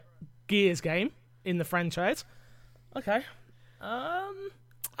favourite Gears game in the franchise? Okay.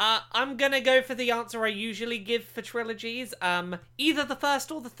 I'm gonna go for the answer I usually give for trilogies. Either the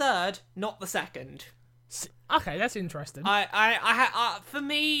first or the third, not the second. Okay, that's interesting. For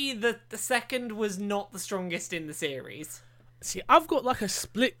me, the second was not the strongest in the series. See, I've got like a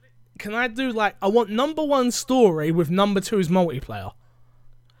split. Can I do I want number 1 story with number 2's multiplayer?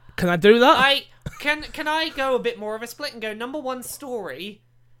 Can I do that? Can I go a bit more of a split and go number 1 story,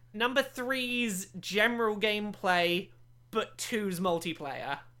 number 3's general gameplay, but 2's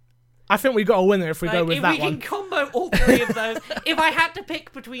multiplayer? I think we got a winner if we go with that one. If we can combo all 3 of those. If I had to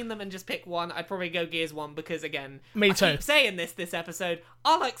pick between them and just pick one, I'd probably go Gears 1 because, again, I keep saying this episode,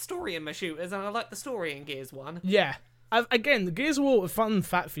 I like story in my shooters and I like the story in Gears 1. Yeah. Again, the Gears of War, fun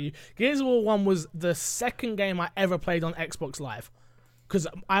fact for you, Gears of War 1 was the second game I ever played on Xbox Live. because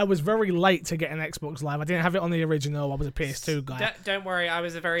I was very late to get an Xbox Live. I didn't have it on the original. I was a PS2 guy. Don't worry, I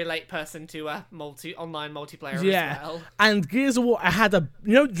was a very late person to online multiplayer as well. And Gears of War, I had do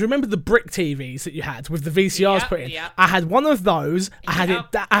you remember the brick TVs that you had with the VCRs put in? Yep. I had one of those. I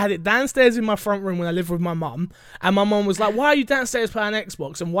had it downstairs in my front room when I lived with my mum, and my mum was like, "Why are you downstairs playing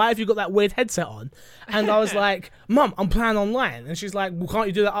Xbox? And why have you got that weird headset on?" And I was like, "Mum, I'm playing online." And she's like, "Well, can't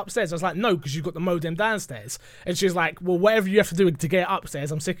you do that upstairs?" I was like, "No, because you've got the modem downstairs." And she's like, "Well, whatever you have to do to get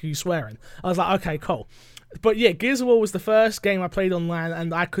upstairs, I'm sick of you swearing." I was like, "Okay, cool." But yeah, Gears of War was the first game I played online,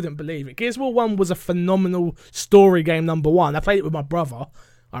 and I couldn't believe it. Gears of War 1 was a phenomenal story game, number one. I played it with my brother,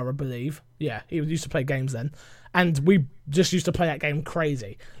 I believe. Yeah, he used to play games then. And we just used to play that game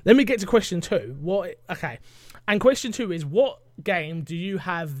crazy. Let me get to question 2. And question 2 is, what game do you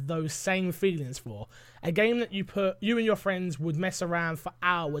have those same feelings for? A game that you and your friends would mess around for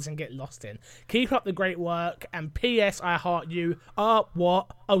hours and get lost in. Keep up the great work, and P.S. I heart you.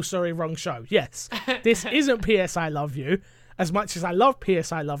 What? Oh, sorry, wrong show. Yes, this isn't P.S. I love you. As much as I love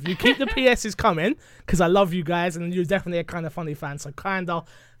P.S. I love you, keep the P.S.'s coming, because I love you guys, and you're definitely a kind of funny fan, so kind of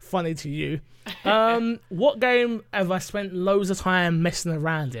funny to you. What game have I spent loads of time messing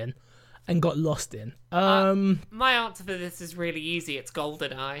around in and got lost in? My answer for this is really easy. It's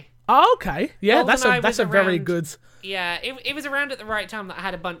GoldenEye. Oh, okay. Yeah, GoldenEye that's a very good... Yeah, it was around at the right time that I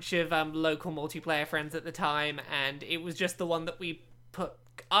had a bunch of local multiplayer friends at the time, and it was just the one that we put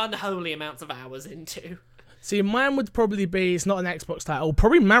unholy amounts of hours into. See, mine would probably be, it's not an Xbox title,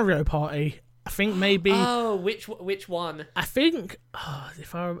 probably Mario Party. I think maybe... Oh, which one? I think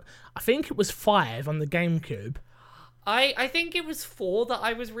it was 5 on the GameCube. I think it was 4 that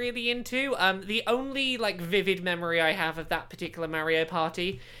I was really into. The only vivid memory I have of that particular Mario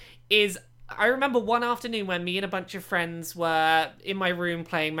Party is I remember one afternoon when me and a bunch of friends were in my room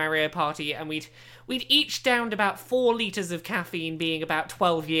playing Mario Party, and we'd each downed about 4 litres of caffeine, being about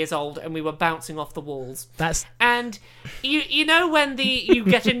 12 years old, and we were bouncing off the walls. And you know when you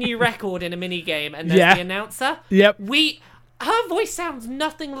get a new record in a mini game and there's the announcer? Yep. Her voice sounds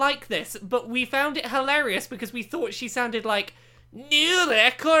nothing like this, but we found it hilarious because we thought she sounded like new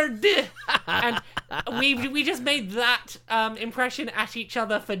record, and we just made that impression at each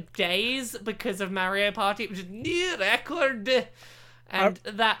other for days because of Mario Party. It was just new record, and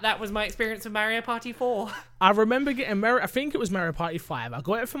that was my experience with Mario Party 4. I remember getting I think it was Mario Party 5. I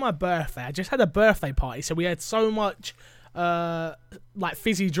got it for my birthday. I just had a birthday party, so we had so much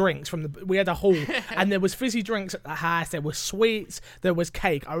fizzy drinks we had a hall, and there was fizzy drinks at the house, there was sweets, there was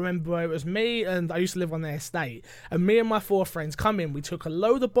cake. I remember it was me, and I used to live on their estate, and me and my 4 friends come in, we took a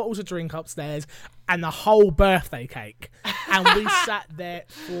load of bottles of drink upstairs and the whole birthday cake, and we sat there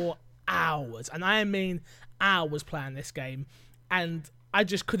for hours, and I mean hours, playing this game, and I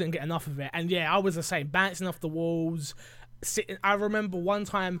just couldn't get enough of it. And yeah, I was the same, bouncing off the walls, sitting. I remember one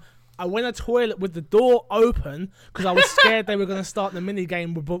time I went to the toilet with the door open because I was scared they were going to start the mini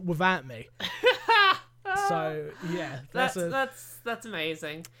game without me. So yeah, that's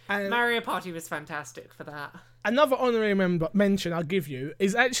amazing. And Mario Party was fantastic for that. Another honorary mention I'll give you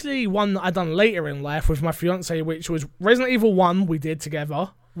is actually one that I done later in life with my fiance, which was Resident Evil 1. We did together,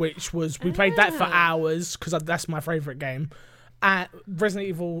 which was we played that for hours because that's my favourite game. Resident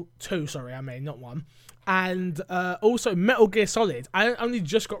Evil 2, sorry, I mean not 1. And also Metal Gear Solid. I only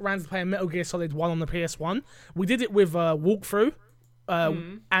just got around to playing Metal Gear Solid 1 on the PS1. We did it with walkthrough,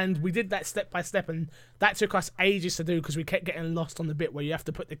 and we did that step by step, and that took us ages to do because we kept getting lost on the bit where you have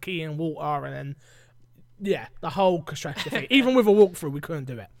to put the key in water, and then, yeah, the whole catastrophe. Even with a walkthrough, we couldn't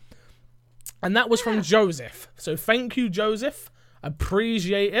do it. And that was from Joseph. So thank you, Joseph.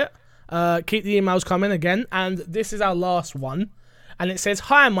 Appreciate it. Keep the emails coming again. And this is our last one. And it says,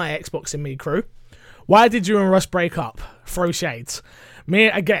 "Hi, my Xbox and me crew. Why did you and Russ break up? Throw shades."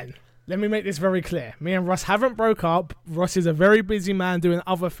 Let me make this very clear. Me and Russ haven't broke up. Russ is a very busy man doing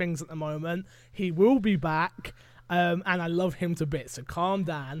other things at the moment. He will be back, and I love him to bits, so calm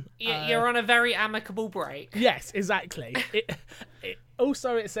down. You're on a very amicable break. Yes, exactly.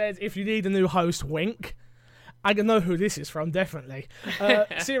 Also, it says, "If you need a new host, wink." I know who this is from, definitely.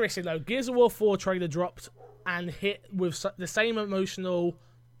 Seriously, though, Gears of War 4 trailer dropped and hit with the same emotional...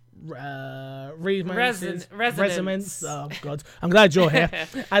 resonance. Oh god, I'm glad you're here.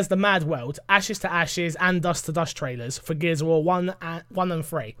 As the Mad World, Ashes to Ashes, and Dust to Dust trailers for Gears of War 1 and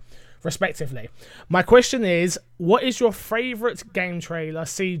 3, respectively. My question is, what is your favourite game trailer,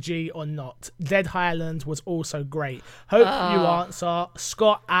 CG or not? Dead Island was also great. Hope you answer.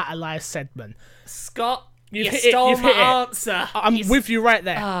 Scott at Elias Sedman. Scott, you stole my answer. I'm with you right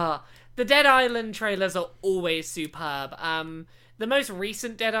there. The Dead Island trailers are always superb. The most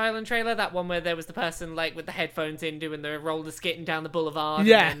recent Dead Island trailer, that one where there was the person like with the headphones in doing the roller skating down the boulevard.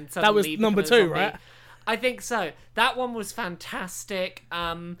 Yeah, and then that was suddenly number become a 2, zombie. right? I think so. That one was fantastic.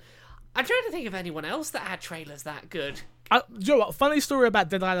 I'm trying to think of anyone else that had trailers that good. Do you know what? Funny story about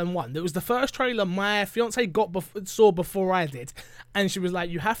Dead Island 1. It was the first trailer my fiance saw before I did. And she was like,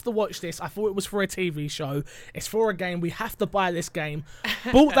 you have to watch this. I thought it was for a TV show. It's for a game. We have to buy this game.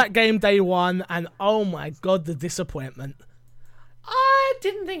 Bought that game day one. And oh my God, the disappointment. I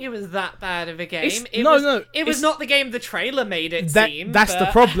didn't think it was that bad of a game. It was not the game the trailer made it seem. That's the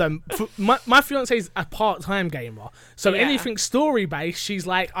problem. My fiance is a part-time gamer, so Yeah. anything story-based, she's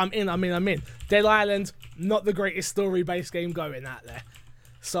like, I'm in. Dead Island, not the greatest story-based game going out there.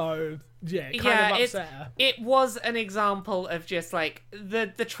 So yeah, it kind of upset her. It was an example of just like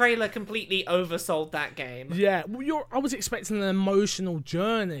the trailer completely oversold that game. Yeah, well, I was expecting an emotional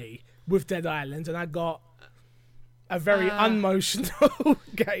journey with Dead Island, and I got a very unemotional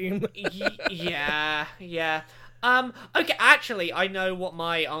game. Yeah. Okay, actually, I know what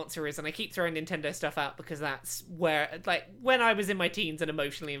my answer is, and I keep throwing Nintendo stuff out because that's where, like, when I was in my teens and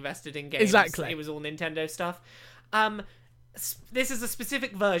emotionally invested in games, Exactly. It was all Nintendo stuff. This is a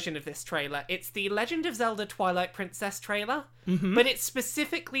specific version of this trailer. It's the Legend of Zelda Twilight Princess trailer, but it's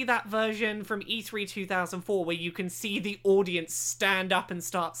specifically that version from E3 2004 where you can see the audience stand up and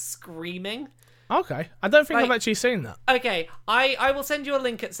start screaming. Okay, I don't think Like- I've actually seen that. Okay, I will send you a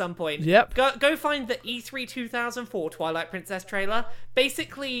link at some point. Yep. Go find the E3 2004 Twilight Princess trailer.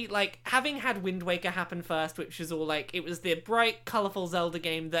 Basically, like, having had Wind Waker happen first, which was all like, it was the bright, colourful Zelda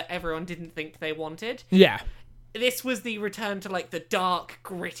game that everyone didn't think they wanted. Yeah. This was the return to, like, the dark,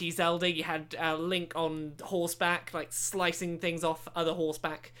 gritty Zelda. You had Link on horseback, like, slicing things off other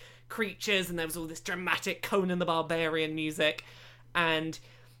horseback creatures, and there was all this dramatic Conan the Barbarian music, and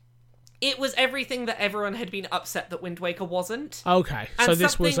it was everything that everyone had been upset that Wind Waker wasn't. Okay, so And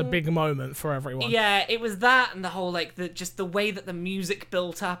this was a something- big moment for everyone. Yeah, it was that, and the whole, like, just the way that the music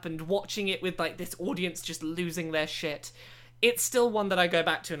built up, and watching it with, like, this audience just losing their shit. It's still one that I go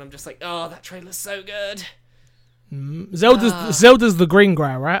back to, and I'm just like, oh, that trailer's so good. Zelda's the green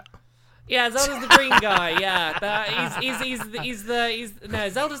guy, right? Yeah, Zelda's the green guy. Yeah, no,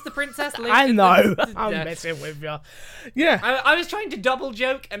 Zelda's the princess. Link I is know. the- I'm yeah. messing with you. Yeah. I was trying to double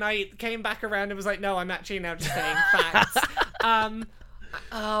joke, and I came back around and was like, no, I'm actually now just saying facts.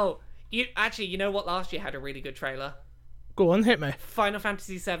 You know what? Last year had a really good trailer. Go on, hit me. Final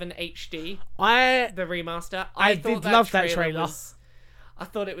Fantasy VII HD, I the remaster. I thought did love that trailer. I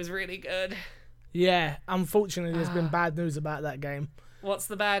thought it was really good. Yeah, unfortunately, there's been bad news about that game. What's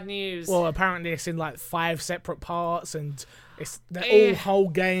the bad news? Well, apparently it's in like 5 separate parts, and they're all whole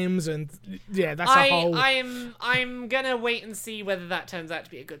games, and yeah, that's a whole. I'm gonna wait and see whether that turns out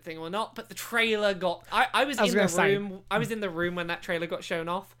to be a good thing or not. But the trailer got. I was in the room. I was in the room when that trailer got shown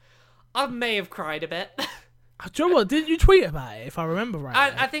off. I may have cried a bit. Do you know what? Didn't you tweet about it? If I remember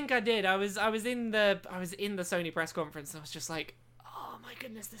right. I think I did. I was in the Sony press conference, and I was just like, oh my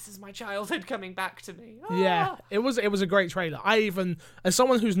goodness, this is my childhood coming back to me. Yeah, it was a great trailer. I even, as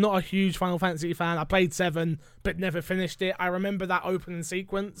someone who's not a huge Final Fantasy fan, I played 7 but never finished it. I remember that opening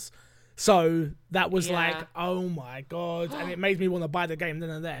sequence, so that was like, oh my God, and it made me want to buy the game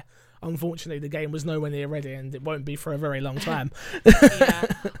then and there. Unfortunately, the game was nowhere near ready, and it won't be for a very long time. Yeah,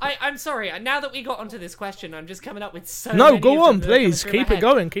 I'm sorry. Now that we got onto this question, I'm just coming up with so No, many go of on, them that are coming please. through my Keep it head.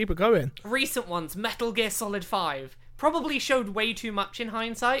 going. Keep it going. Recent ones, Metal Gear Solid 5. Probably showed way too much in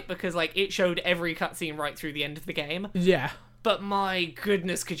hindsight because, like, it showed every cutscene right through the end of the game. Yeah. But my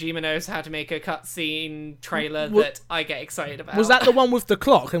goodness, Kojima knows how to make a cutscene trailer that I get excited about. Was that the one with the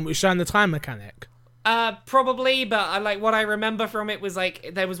clock and was showing the time mechanic? Probably, but what I remember from it was,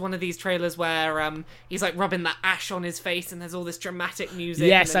 like, there was one of these trailers where he's, like, rubbing the ash on his face and there's all this dramatic music.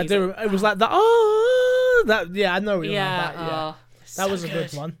 Yes, I do. It was like the I know what you're on Yeah, about. Yeah. so That was a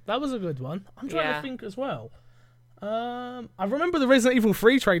good one. That was a good one. I'm trying to think as well. I remember the Resident Evil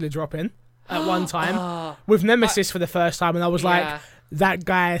 3 trailer dropping at one time with Nemesis for the first time, and I was like, that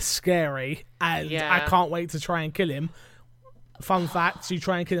guy is scary, and I can't wait to try and kill him. Fun fact, you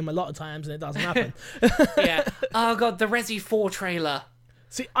try and kill him a lot of times and it doesn't happen. Yeah. Oh god, the Resi 4 trailer.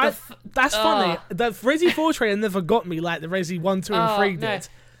 See, that's funny. The Resi 4 trailer never got me like the Resi 1, 2, and 3 did.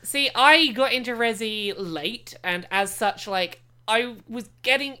 See, I got into Resi late, and as such, like, I was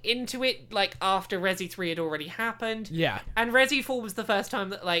getting into it, like, after Resi 3 had already happened. Yeah. And Resi 4 was the first time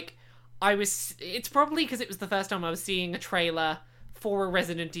that, like, it's probably because it was the first time I was seeing a trailer for a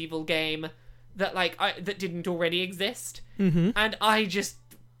Resident Evil game that, like, that didn't already exist. Mm-hmm. And I just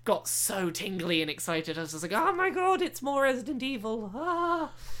got so tingly and excited. I was just like, oh my god, it's more Resident Evil.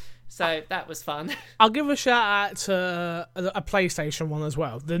 So that was fun. I'll give a shout out to a PlayStation one as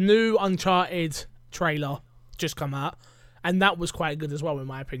well. The new Uncharted trailer just come out, and that was quite good as well, in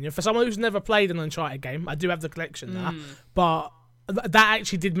my opinion. For someone who's never played an Uncharted game, I do have the collection now, but that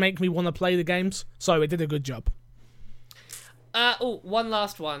actually did make me want to play the games, so it did a good job. One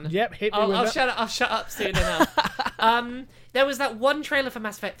last one. Yep, hit me with it. I'll shut up soon enough. There was that one trailer for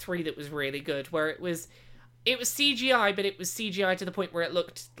Mass Effect 3 that was really good, where it was CGI, but it was CGI to the point where it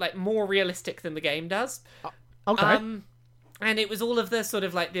looked like more realistic than the game does. Okay. And it was all of the sort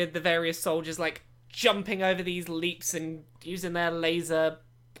of like the various soldiers like jumping over these leaps and using their laser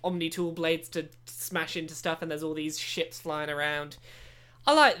omni-tool blades to smash into stuff, and there's all these ships flying around.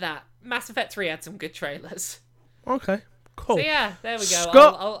 I like that. Mass Effect 3 had some good trailers. Okay. Cool. So yeah, there we go.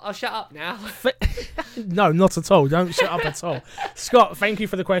 Scott, I'll shut up now. No, not at all. Don't shut up at all. Scott, thank you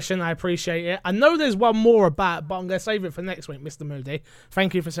for the question. I appreciate it. I know there's one more about, but I'm going to save it for next week, Mr. Moody.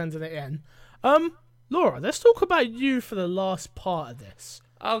 Thank you for sending it in. Laura, let's talk about you for the last part of this.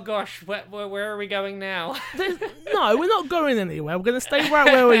 Oh gosh, where are we going now? No, we're not going anywhere. We're going to stay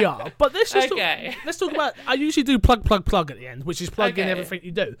right where we are. But let's just let's talk about. I usually do plug at the end, which is plug in everything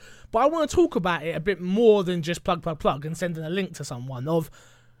you do. But I want to talk about it a bit more than just plug and sending a link to someone.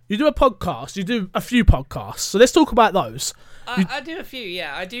 You do a podcast, you do a few podcasts. So let's talk about those. I do a few,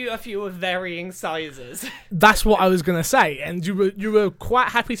 yeah. I do a few of varying sizes. That's what I was going to say. And you were quite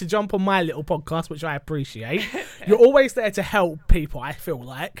happy to jump on my little podcast, which I appreciate. You're always there to help people, I feel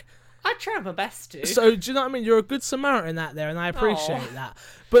like. I try my best to. So, do you know what I mean? You're a good Samaritan out there, and I appreciate that.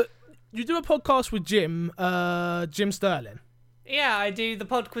 But you do a podcast with Jim Sterling. Yeah, I do the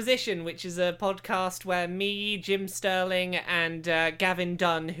Podquisition, which is a podcast where me, Jim Sterling, and Gavin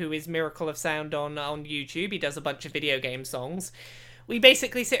Dunn, who is Miracle of Sound on YouTube, he does a bunch of video game songs. We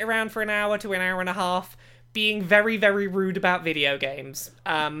basically sit around for an hour to an hour and a half, being very, very rude about video games.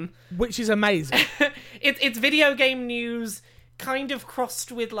 Which is amazing. It's video game news, kind of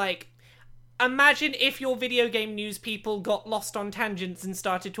crossed with, like, imagine if your video game news people got lost on tangents and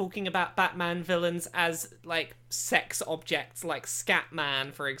started talking about Batman villains as, like, sex objects, like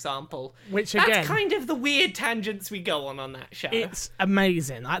Scatman, for example. Which, again... That's kind of the weird tangents we go on that show. It's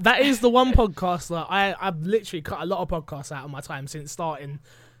amazing. That is the one podcast that I've literally cut a lot of podcasts out of my time since starting.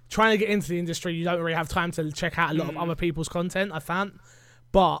 Trying to get into the industry, you don't really have time to check out a lot of other people's content, I found.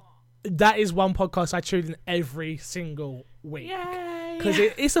 But that is one podcast I tune in every single week. Yay! Because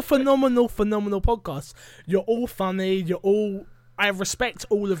it's a phenomenal podcast. You're all funny. I respect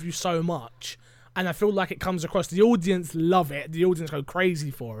all of you so much. And I feel like it comes across. The audience love it. The audience go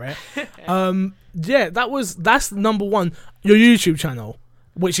crazy for it. Yeah, that's number one. Your YouTube channel,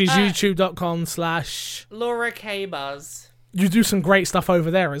 which is youtube.com/ LaurakBuzz. You do some great stuff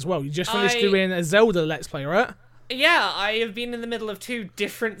over there as well. You just finished doing a Zelda Let's Play, right? Yeah, I have been in the middle of 2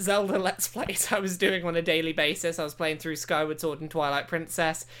 different Zelda Let's Plays I was doing on a daily basis. I was playing through Skyward Sword and Twilight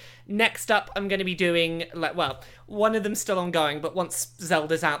Princess. Next up, I'm going to be doing, one of them's still ongoing, but once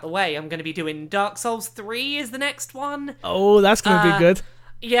Zelda's out the way, I'm going to be doing Dark Souls 3 is the next one. Oh, that's going to be good.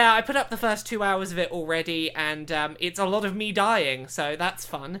 Yeah, I put up the first 2 hours of it already, and it's a lot of me dying, so that's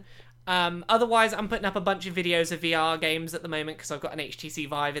fun. Otherwise, I'm putting up a bunch of videos of VR games at the moment because I've got an HTC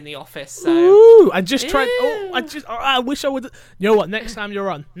Vive in the office. So. Ooh, I just tried. I wish I would. You know what? Next time you're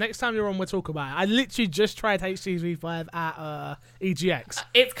on, we'll talk about it. I literally just tried HTC Vive at EGX.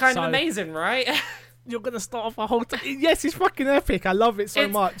 It's kind of amazing, right? You're gonna start off a whole. Yes, it's fucking epic. I love it so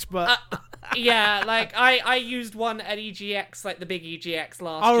much, but. Yeah, like I used one at EGX, like the big EGX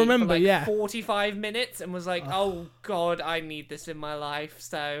last I year remember, for like yeah. 45 minutes and was like, oh god, I need this in my life.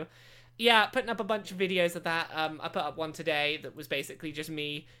 So yeah, putting up a bunch of videos of that. I put up one today that was basically just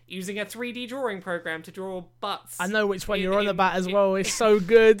me using a 3D drawing program to draw butts. I know which one you're on about as well. It's so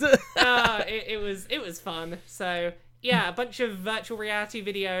good. It was fun. So yeah, a bunch of virtual reality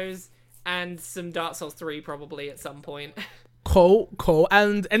videos and some Dark Souls 3 probably at some point. Cool.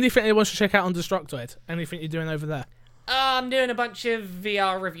 And anything anyone should check out on Destructoid? Anything you're doing over there? I'm doing a bunch of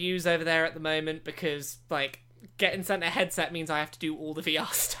VR reviews over there at the moment because, like, getting sent a headset means I have to do all the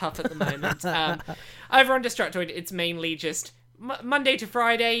VR stuff at the moment. Over on Destructoid, it's mainly just Monday to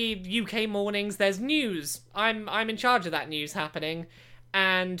Friday, UK mornings, there's news. I'm in charge of that news happening.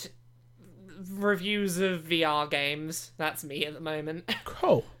 And reviews of VR games. That's me at the moment.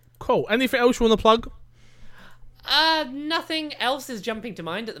 Cool. Anything else you want to plug? Nothing else is jumping to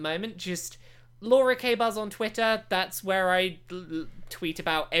mind at the moment. Just LaurakBuzz on Twitter. That's where I tweet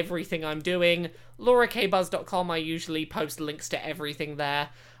about everything I'm doing. LaurakBuzz.com. I usually post links to everything there.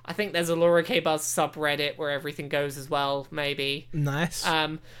 I think there's a LaurakBuzz subreddit where everything goes as well, maybe. Nice.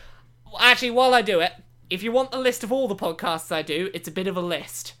 Actually, while I do it, if you want the list of all the podcasts I do, it's a bit of a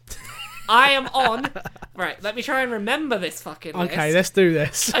list. I am on... Right, let me try and remember this fucking list. Okay, let's do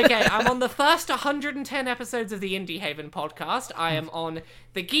this. Okay, I'm on the first 110 episodes of the Indie Haven podcast. I am on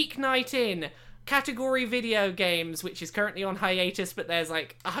the Geek Night In category video games, which is currently on hiatus, but there's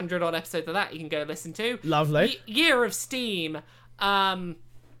like 100 odd episodes of that you can go listen to. Lovely. Year of Steam.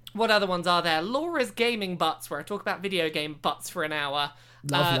 What other ones are there? Laura's Gaming Butts, where I talk about video game butts for an hour.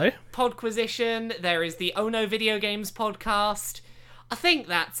 Lovely. Podquisition. There is the Ono Video Games podcast. I think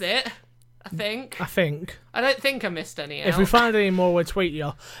that's it. I don't think I missed any out. If we find any more, we'll tweet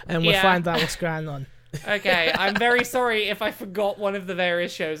you and we'll find out what's going on. Okay, I'm very sorry if I forgot one of the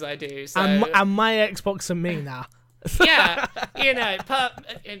various shows I do. So. And my Xbox and me now. Yeah,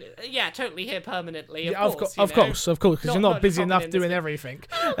 totally here permanently. Of course, because you're not busy enough doing everything.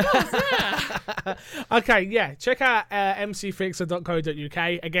 Of course, yeah. Okay, yeah, check out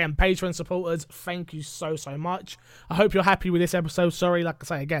mcfixer.co.uk. Again, Patreon supporters, thank you so much. I hope you're happy with this episode. Sorry, like I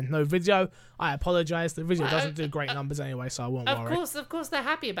say, again, no video. I apologise. The video doesn't do great numbers anyway, so I won't worry. Of course, they're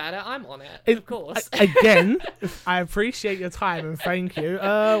happy about it. I'm on it. Of course. Again, I appreciate your time and thank you.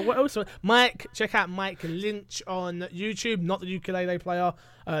 What else? Mike, check out Mike Lynch on YouTube, not the ukulele player,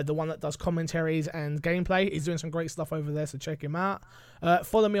 the one that does commentaries and gameplay. He's doing some great stuff over there, so check him out.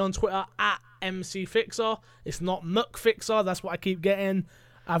 Follow me on Twitter at MCFixer. It's not McFixer, that's what I keep getting.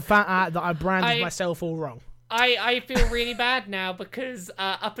 I found out that I branded myself all wrong. I feel really bad now because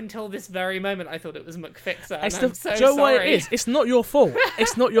up until this very moment I thought it was McFixer. And I'm so sorry. What it is? It's not your fault.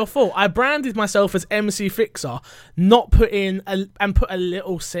 It's not your fault. I branded myself as MC Fixer, not put a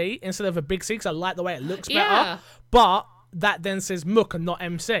little C instead of a big C because I like the way it looks better. But that then says Muck and not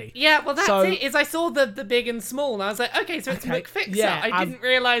MC. Yeah, well that's it. Is I saw the big and small and I was like, okay, so it's McFixer. Yeah, I didn't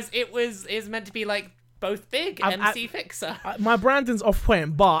realise it was meant to be like both big MC Fixer. My branding's off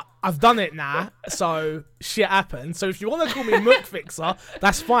point, but I've done it now, so shit happens. So if you want to call me Muck Fixer,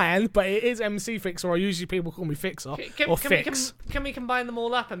 that's fine, but it is MC Fixer, or usually people call me Fixer or Fix. Can we combine them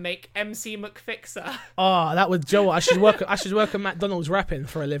all up and make MC McFixer? Oh, that would Joe. I should work at McDonald's rapping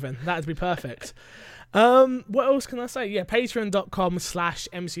for a living. That'd be perfect. What else can I say? Yeah,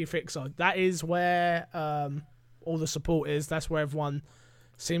 patreon.com/MCFixer. That is where all the support is. That's where everyone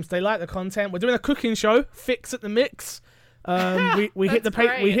seems they like the content. We're doing a cooking show, Fix at the Mix. We hit the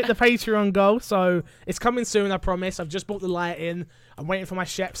Patreon goal, so it's coming soon. I promise. I've just bought the lighting. I'm waiting for my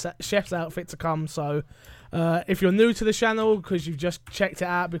chef's outfit to come. So if you're new to the channel because you've just checked it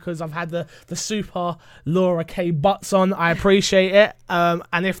out because I've had the super Laura K butts on, I appreciate it.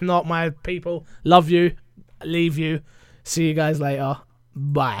 And if not, my people, love you, leave you. See you guys later.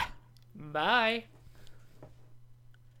 Bye. Bye.